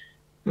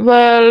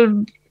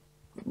 Well,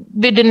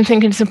 we didn't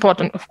think it's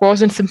important. Of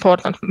course, it's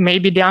important.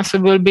 Maybe the answer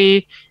will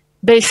be,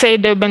 they say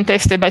they've been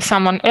tested by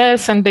someone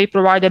else and they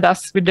provided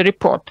us with the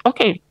report.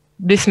 Okay,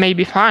 this may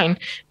be fine,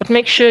 but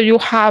make sure you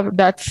have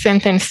that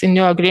sentence in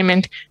your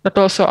agreement that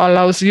also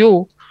allows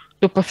you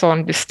to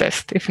perform this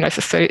test if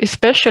necessary,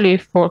 especially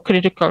for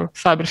critical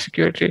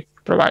cybersecurity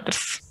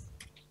providers.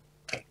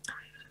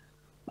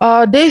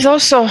 There's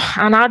also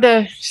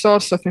another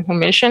source of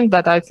information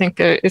that I think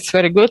is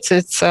very good.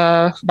 It's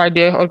by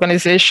the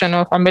Organization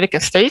of American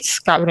States,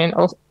 covering,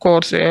 of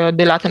course,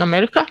 the Latin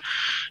America.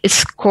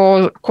 It's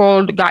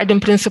called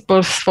Guiding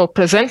Principles for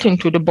Presenting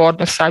to the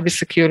Board of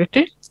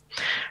Cybersecurity.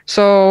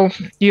 So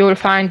you will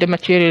find the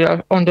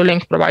material on the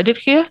link provided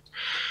here.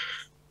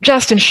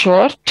 Just in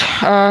short,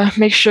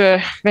 make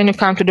sure when you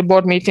come to the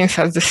board meetings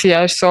as the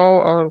CISO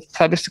or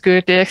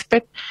cybersecurity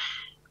expert,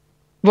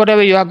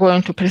 whatever you are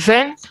going to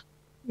present,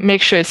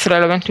 make sure it's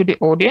relevant to the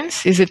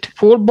audience. Is it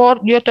full board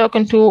you're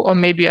talking to, or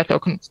maybe you're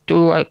talking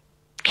to a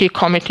key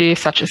committee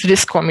such as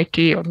risk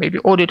committee or maybe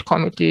audit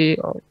committee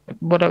or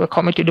whatever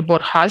committee the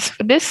board has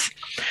for this.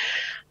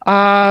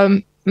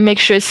 Make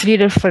sure it's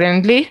reader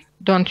friendly.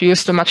 Don't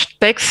use too much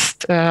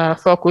text.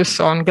 Focus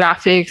on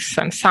graphics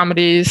and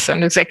summaries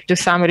and executive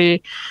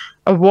summary.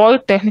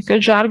 Avoid technical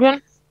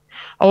jargon.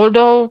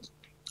 Although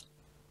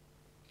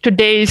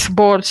today's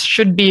boards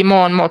should be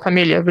more and more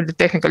familiar with the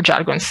technical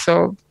jargon.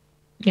 So,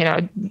 you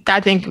know,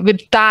 I think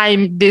with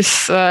time,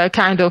 this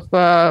kind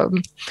of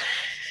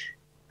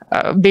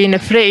being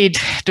afraid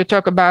to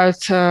talk about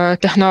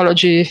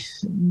technology,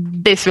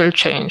 this will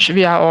change.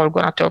 We are all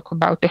going to talk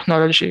about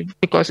technology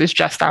because it's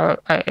just our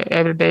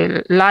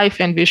everyday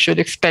life, and we should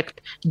expect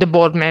the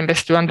board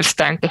members to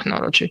understand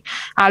technology.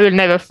 I will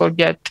never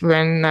forget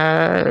when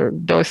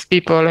those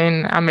people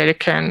in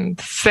American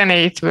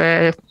Senate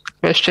were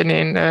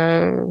questioning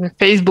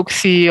Facebook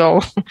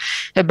CEO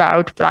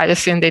about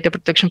privacy and data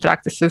protection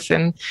practices,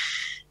 and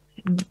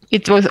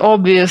it was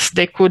obvious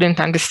they couldn't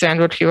understand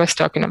what he was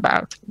talking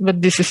about.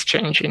 But this is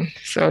changing,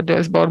 so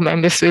those board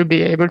members will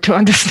be able to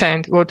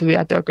understand what we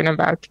are talking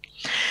about.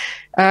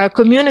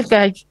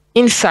 Communicate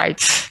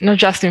insights, not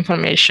just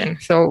information.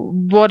 So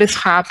what is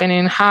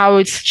happening, how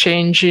it's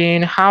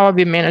changing, how are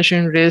we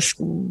managing risk,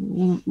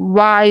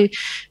 why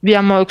we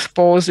are more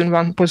exposed in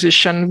one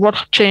position, what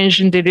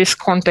changed in the risk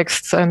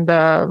context, and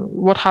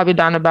what have we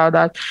done about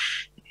that.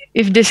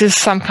 If this is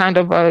some kind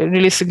of a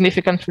really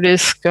significant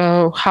risk,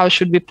 how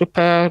should we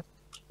prepare,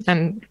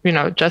 and, you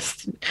know,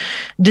 just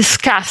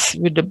discuss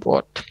with the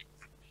board.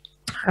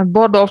 A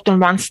board often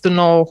wants to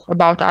know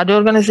about other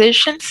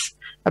organizations,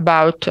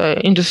 about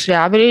industry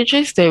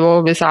averages. They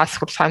always ask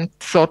for some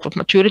sort of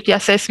maturity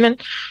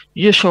assessment.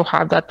 You should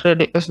have that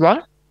ready as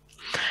well.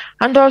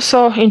 And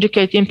also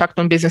indicate impact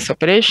on business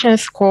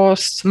operations,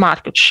 costs,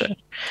 market share.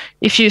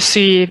 If you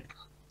see,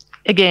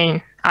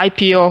 again,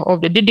 IPO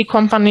of the Didi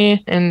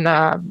company,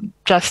 and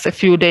just a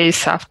few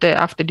days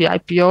after the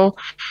IPO,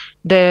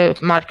 the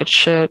market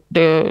share,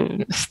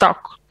 the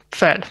stock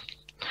fell.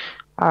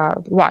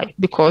 Why?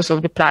 Because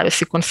of the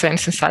privacy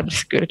concerns and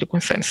cybersecurity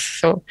concerns.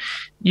 So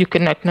you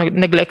cannot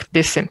neglect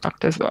this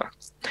impact as well.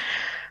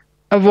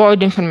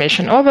 Avoid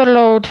information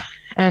overload,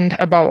 and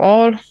above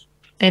all,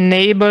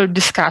 enable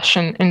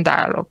discussion and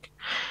dialogue.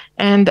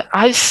 And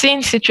I've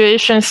seen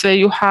situations where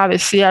you have a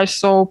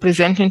CISO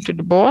presenting to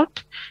the board,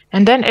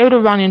 and then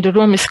everyone in the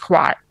room is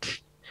quiet.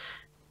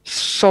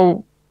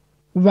 So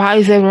why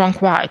is everyone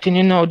quiet? And,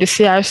 you know, the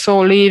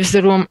CISO leaves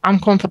the room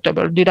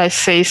uncomfortable. Did I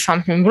say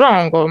something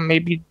wrong? Or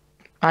maybe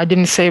I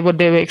didn't say what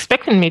they were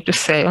expecting me to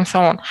say, and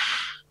so on.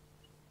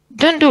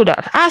 Don't do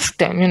that. Ask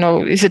them, you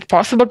know, is it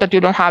possible that you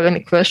don't have any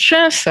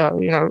questions?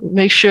 Or, you know,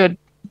 make sure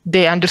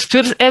they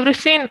understood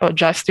everything, or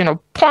just, you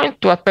know, point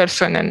to a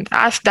person and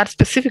ask that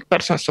specific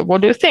person, so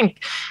what do you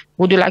think?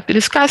 Would you like to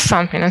discuss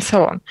something, and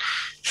so on.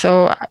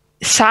 So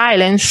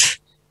silence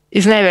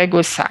is never a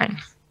good sign.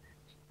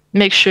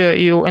 make sure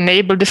you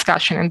enable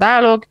discussion and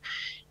dialogue.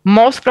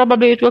 Most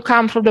probably it will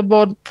come from the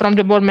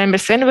board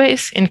members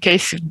anyways. In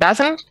case it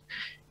doesn't,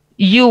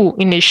 you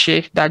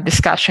initiate that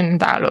discussion and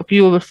dialogue.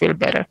 You will feel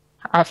better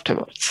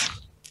afterwards.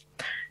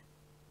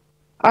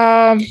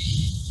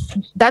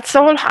 That's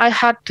all I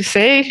had to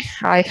say.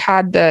 I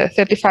had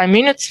 35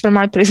 minutes for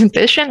my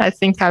presentation. I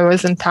think I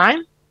was in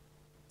time.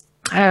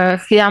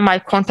 Here are my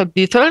contact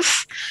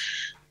details.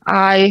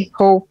 I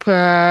hope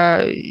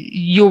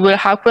you will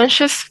have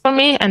questions for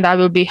me, and I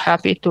will be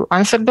happy to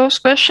answer those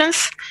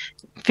questions.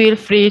 Feel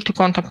free to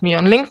contact me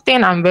on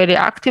LinkedIn. I'm very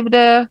active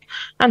there,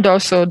 and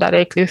also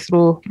directly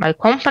through my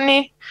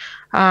company.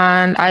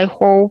 And I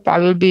hope I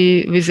will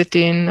be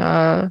visiting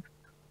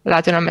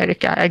Latin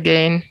America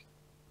again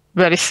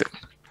very soon.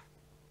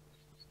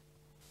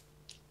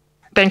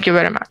 Thank you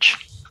very much.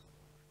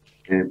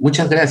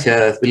 Muchas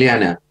gracias,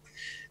 Biljana.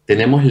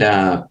 Tenemos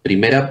la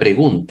primera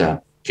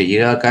pregunta que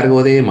llega a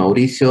cargo de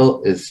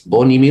Mauricio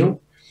Sbonimir.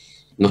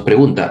 Nos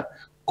pregunta,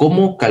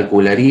 ¿cómo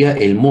calcularía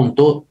el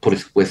monto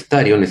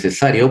presupuestario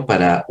necesario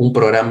para un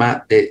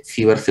programa de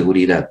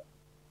ciberseguridad?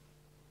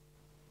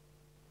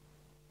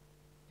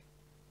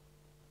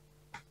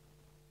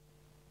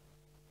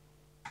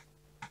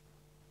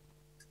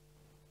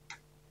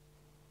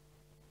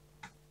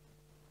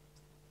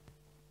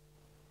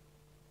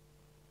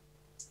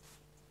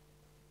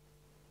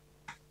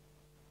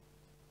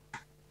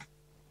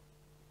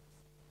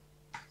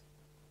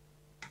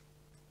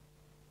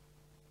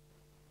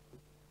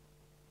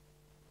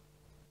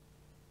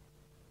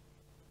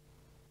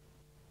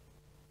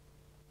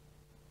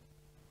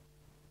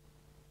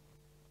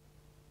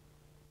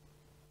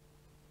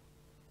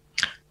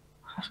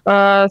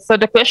 So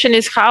the question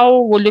is, how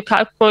will you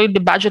calculate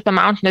the budget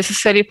amount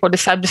necessary for the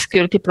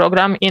cybersecurity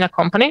program in a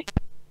company?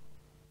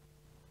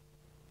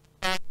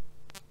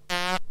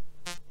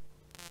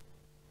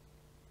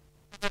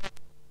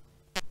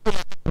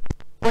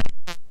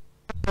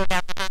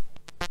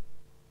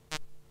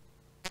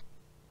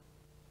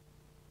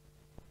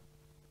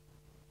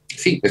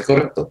 Sí, es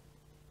correcto.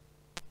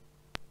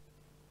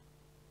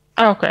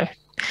 Okay.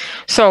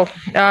 So,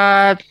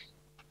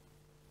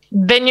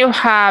 then you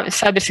have a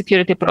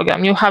cybersecurity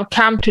program. You have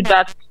come to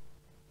that.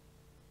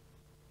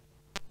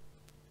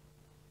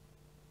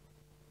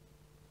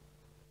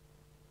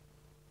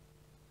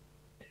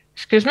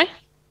 Excuse me?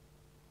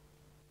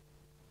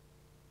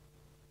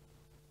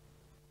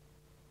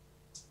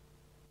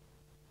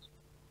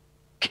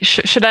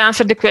 Should I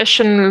answer the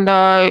question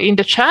in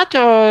the chat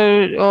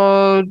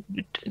or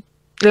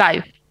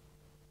live?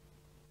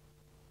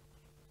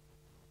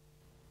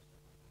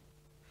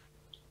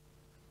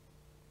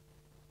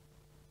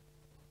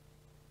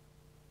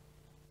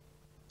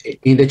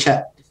 In the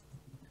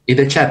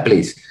chat,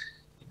 please.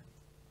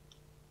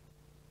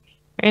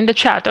 In the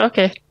chat,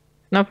 okay,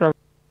 no problem.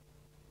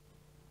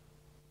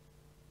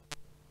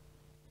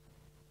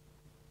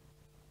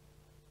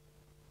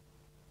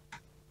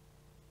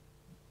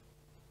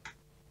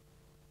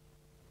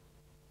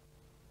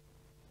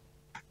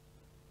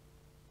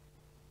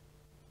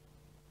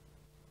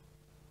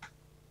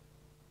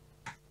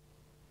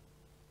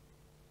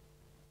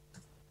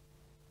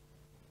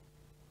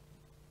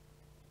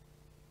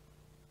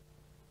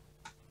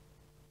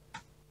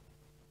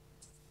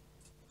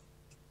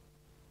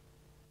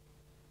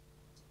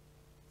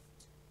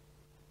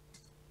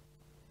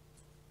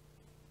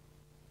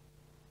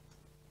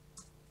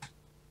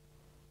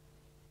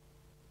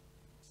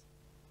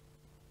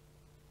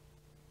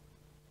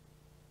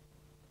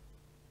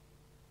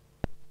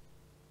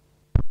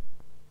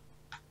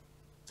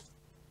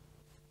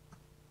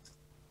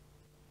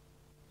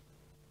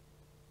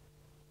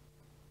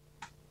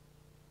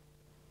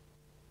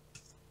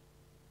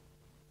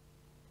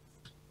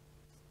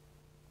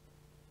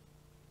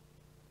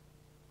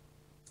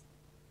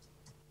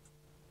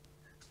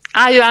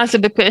 You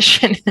answered the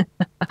question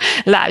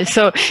live,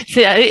 so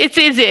it's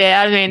easy.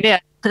 I mean, yeah.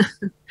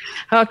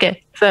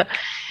 Okay, so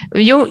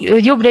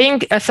you bring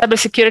a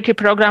cybersecurity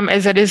program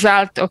as a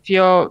result of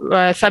your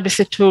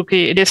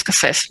cybersecurity risk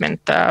assessment.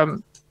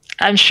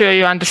 I'm sure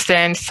you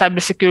understand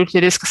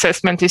cybersecurity risk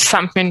assessment is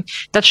something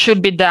that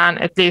should be done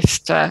at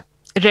least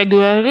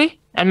regularly,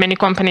 and many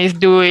companies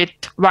do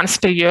it once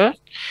per year,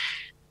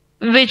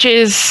 which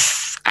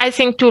is, I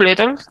think, too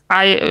little.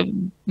 I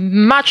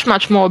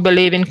much more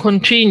believe in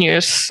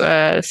continuous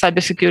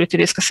cybersecurity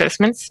risk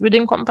assessments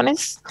within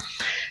companies.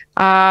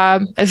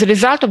 As a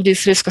result of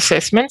these risk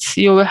assessments,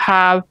 you will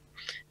have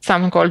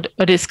something called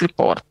a risk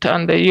report,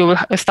 and you will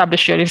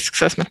establish your risk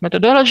assessment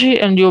methodology,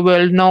 and you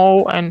will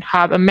know and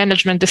have a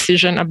management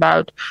decision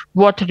about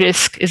what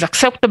risk is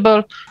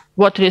acceptable,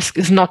 what risk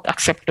is not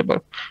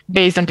acceptable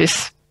based on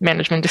this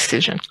management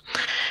decision.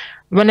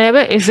 Whenever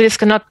is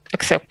risk not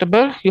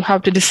acceptable, you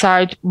have to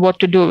decide what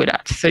to do with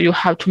that. So you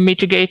have to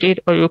mitigate it,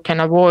 or you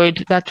can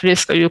avoid that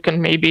risk, or you can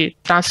maybe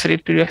transfer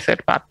it to your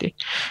third party.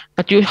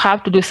 But you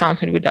have to do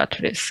something with that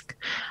risk.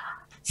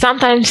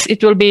 Sometimes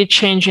it will be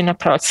changing a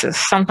process.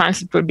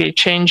 Sometimes it will be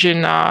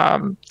changing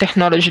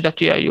technology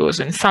that you are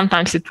using.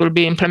 Sometimes it will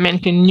be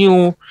implementing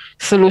new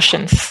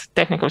solutions,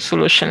 technical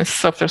solutions,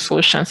 software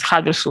solutions,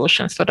 hardware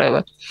solutions,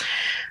 whatever.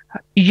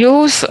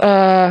 Use,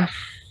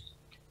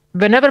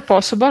 whenever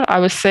possible, I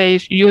would say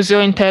use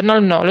your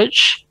internal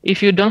knowledge.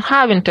 If you don't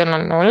have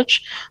internal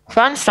knowledge,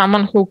 find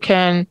someone who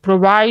can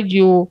provide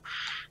you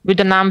with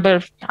a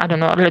number, I don't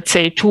know, let's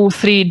say 2,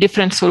 3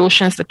 different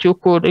solutions that you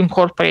could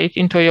incorporate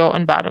into your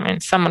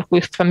environment. Someone who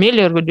is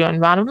familiar with your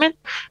environment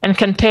and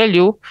can tell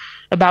you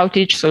about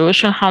each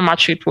solution, how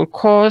much it will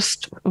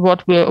cost,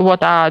 what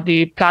are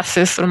the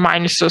pluses or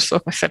minuses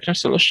of a certain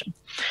solution.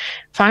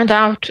 Find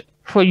out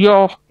for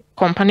your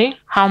company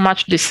how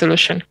much this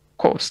solution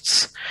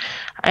costs,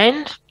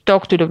 and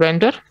talk to the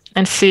vendor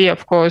and see,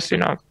 of course,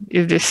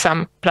 is this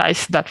some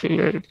price that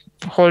will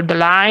hold the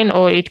line,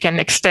 or it can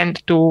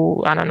extend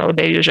to, I don't know,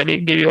 they usually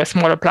give you a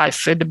smaller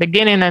price at the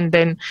beginning and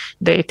then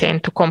they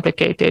tend to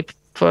complicate it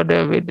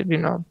further with,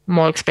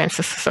 more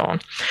expenses and so on.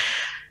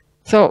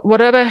 So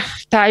whatever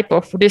type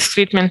of risk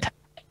treatment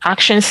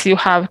actions you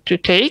have to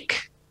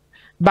take,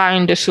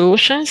 buying the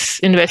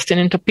solutions, investing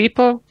into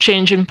people,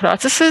 changing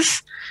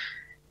processes,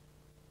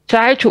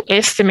 try to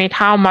estimate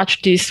how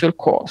much this will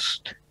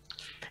cost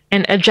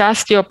and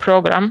adjust your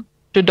program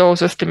to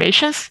those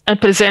estimations and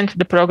present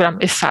the program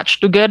as such,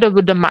 together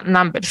with the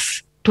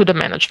numbers to the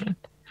management.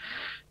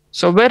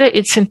 So whether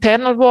it's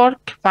internal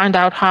work, find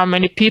out how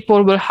many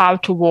people will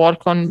have to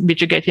work on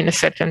mitigating a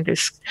certain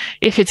risk.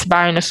 If it's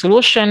buying a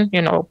solution,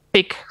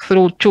 pick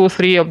through 2 or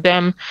 3 of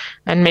them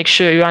and make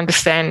sure you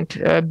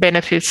understand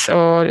benefits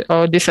or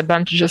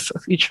disadvantages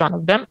of each one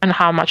of them and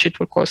how much it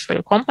will cost for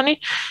your company.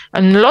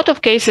 And in a lot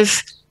of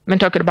cases, when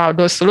talking about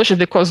those solutions,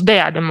 because they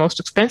are the most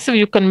expensive,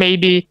 you can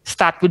maybe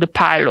start with a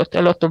pilot.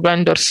 A lot of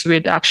vendors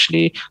would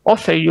actually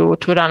offer you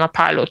to run a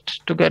pilot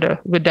together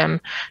with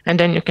them, and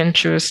then you can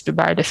choose to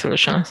buy the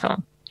solution.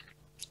 So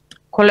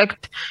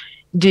collect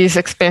these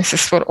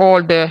expenses for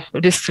all the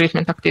risk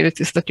treatment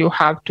activities that you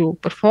have to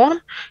perform,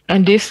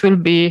 and this will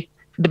be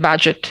the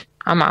budget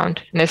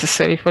amount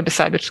necessary for the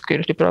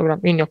cybersecurity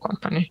program in your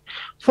company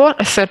for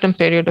a certain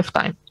period of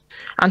time,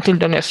 until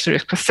the next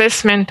risk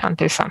assessment,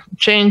 until something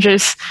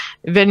changes.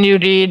 When you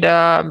read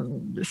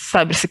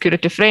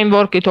cybersecurity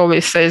framework, it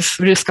always says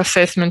risk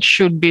assessment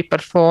should be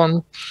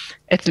performed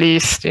at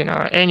least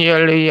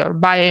annually or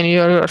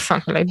biannually or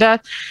something like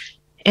that.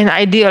 In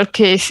ideal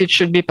case, it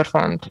should be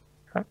performed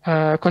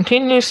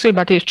continuously,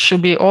 but it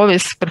should be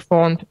always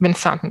performed when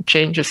something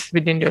changes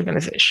within the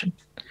organization.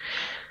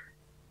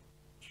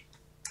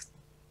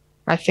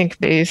 I think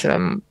there is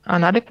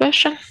another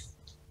question.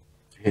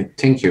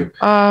 Thank you.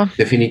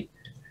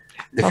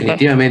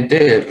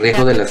 Definitivamente el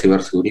riesgo de la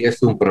ciberseguridad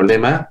es un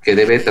problema que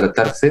debe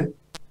tratarse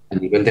a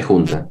nivel de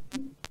junta.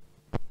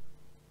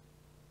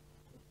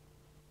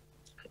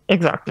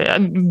 Exactly.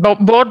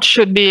 Board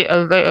should be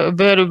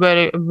very,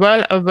 very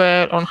well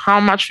aware on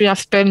how much we are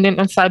spending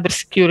on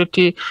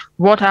cybersecurity,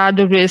 what are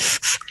the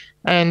risks,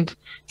 and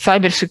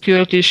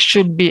cybersecurity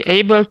should be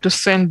able to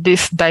send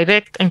this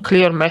direct and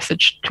clear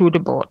message to the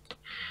board.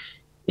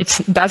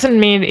 It doesn't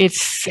mean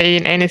it's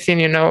saying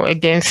anything,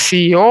 against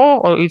CEO,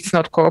 or it's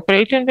not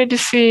cooperating with the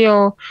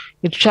CEO.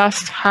 It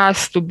just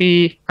has to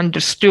be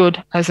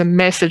understood as a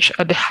message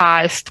at the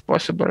highest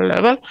possible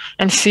level,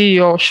 and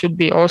CEO should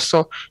be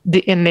also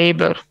the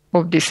enabler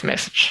of this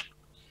message.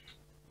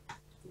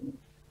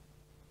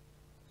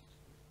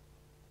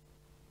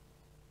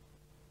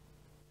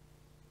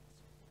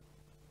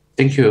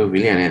 Thank you,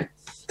 Biljana.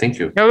 Thank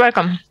you. You're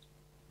welcome.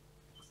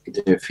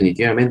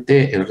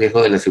 Definitivamente el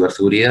riesgo de la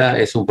ciberseguridad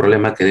es un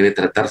problema que debe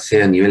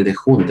tratarse a nivel de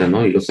junta,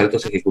 ¿no? Y los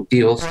altos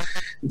ejecutivos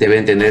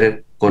deben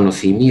tener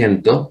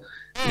conocimiento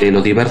de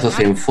los diversos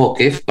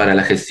enfoques para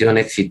la gestión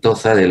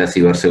exitosa de la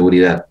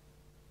ciberseguridad.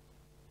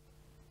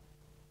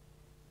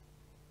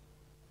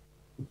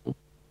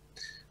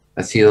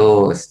 Ha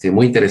sido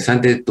muy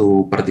interesante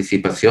tu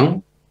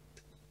participación.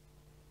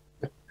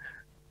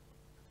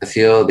 Ha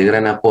sido de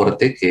gran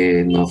aporte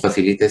que nos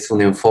facilites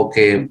un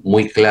enfoque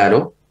muy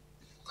claro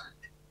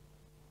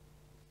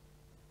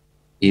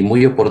y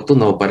muy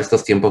oportuno para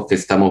estos tiempos que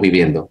estamos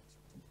viviendo.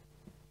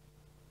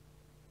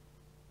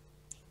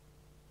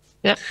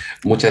 Yep.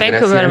 Muchas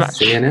gracias,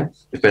 Biljana.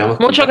 Esperamos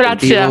contar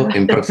contigo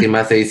en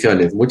próximas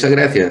ediciones. Muchas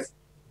gracias.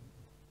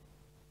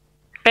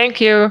 Thank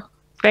you.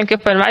 Thank you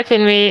for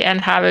inviting me, and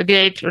have a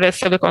great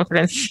rest of the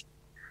conference.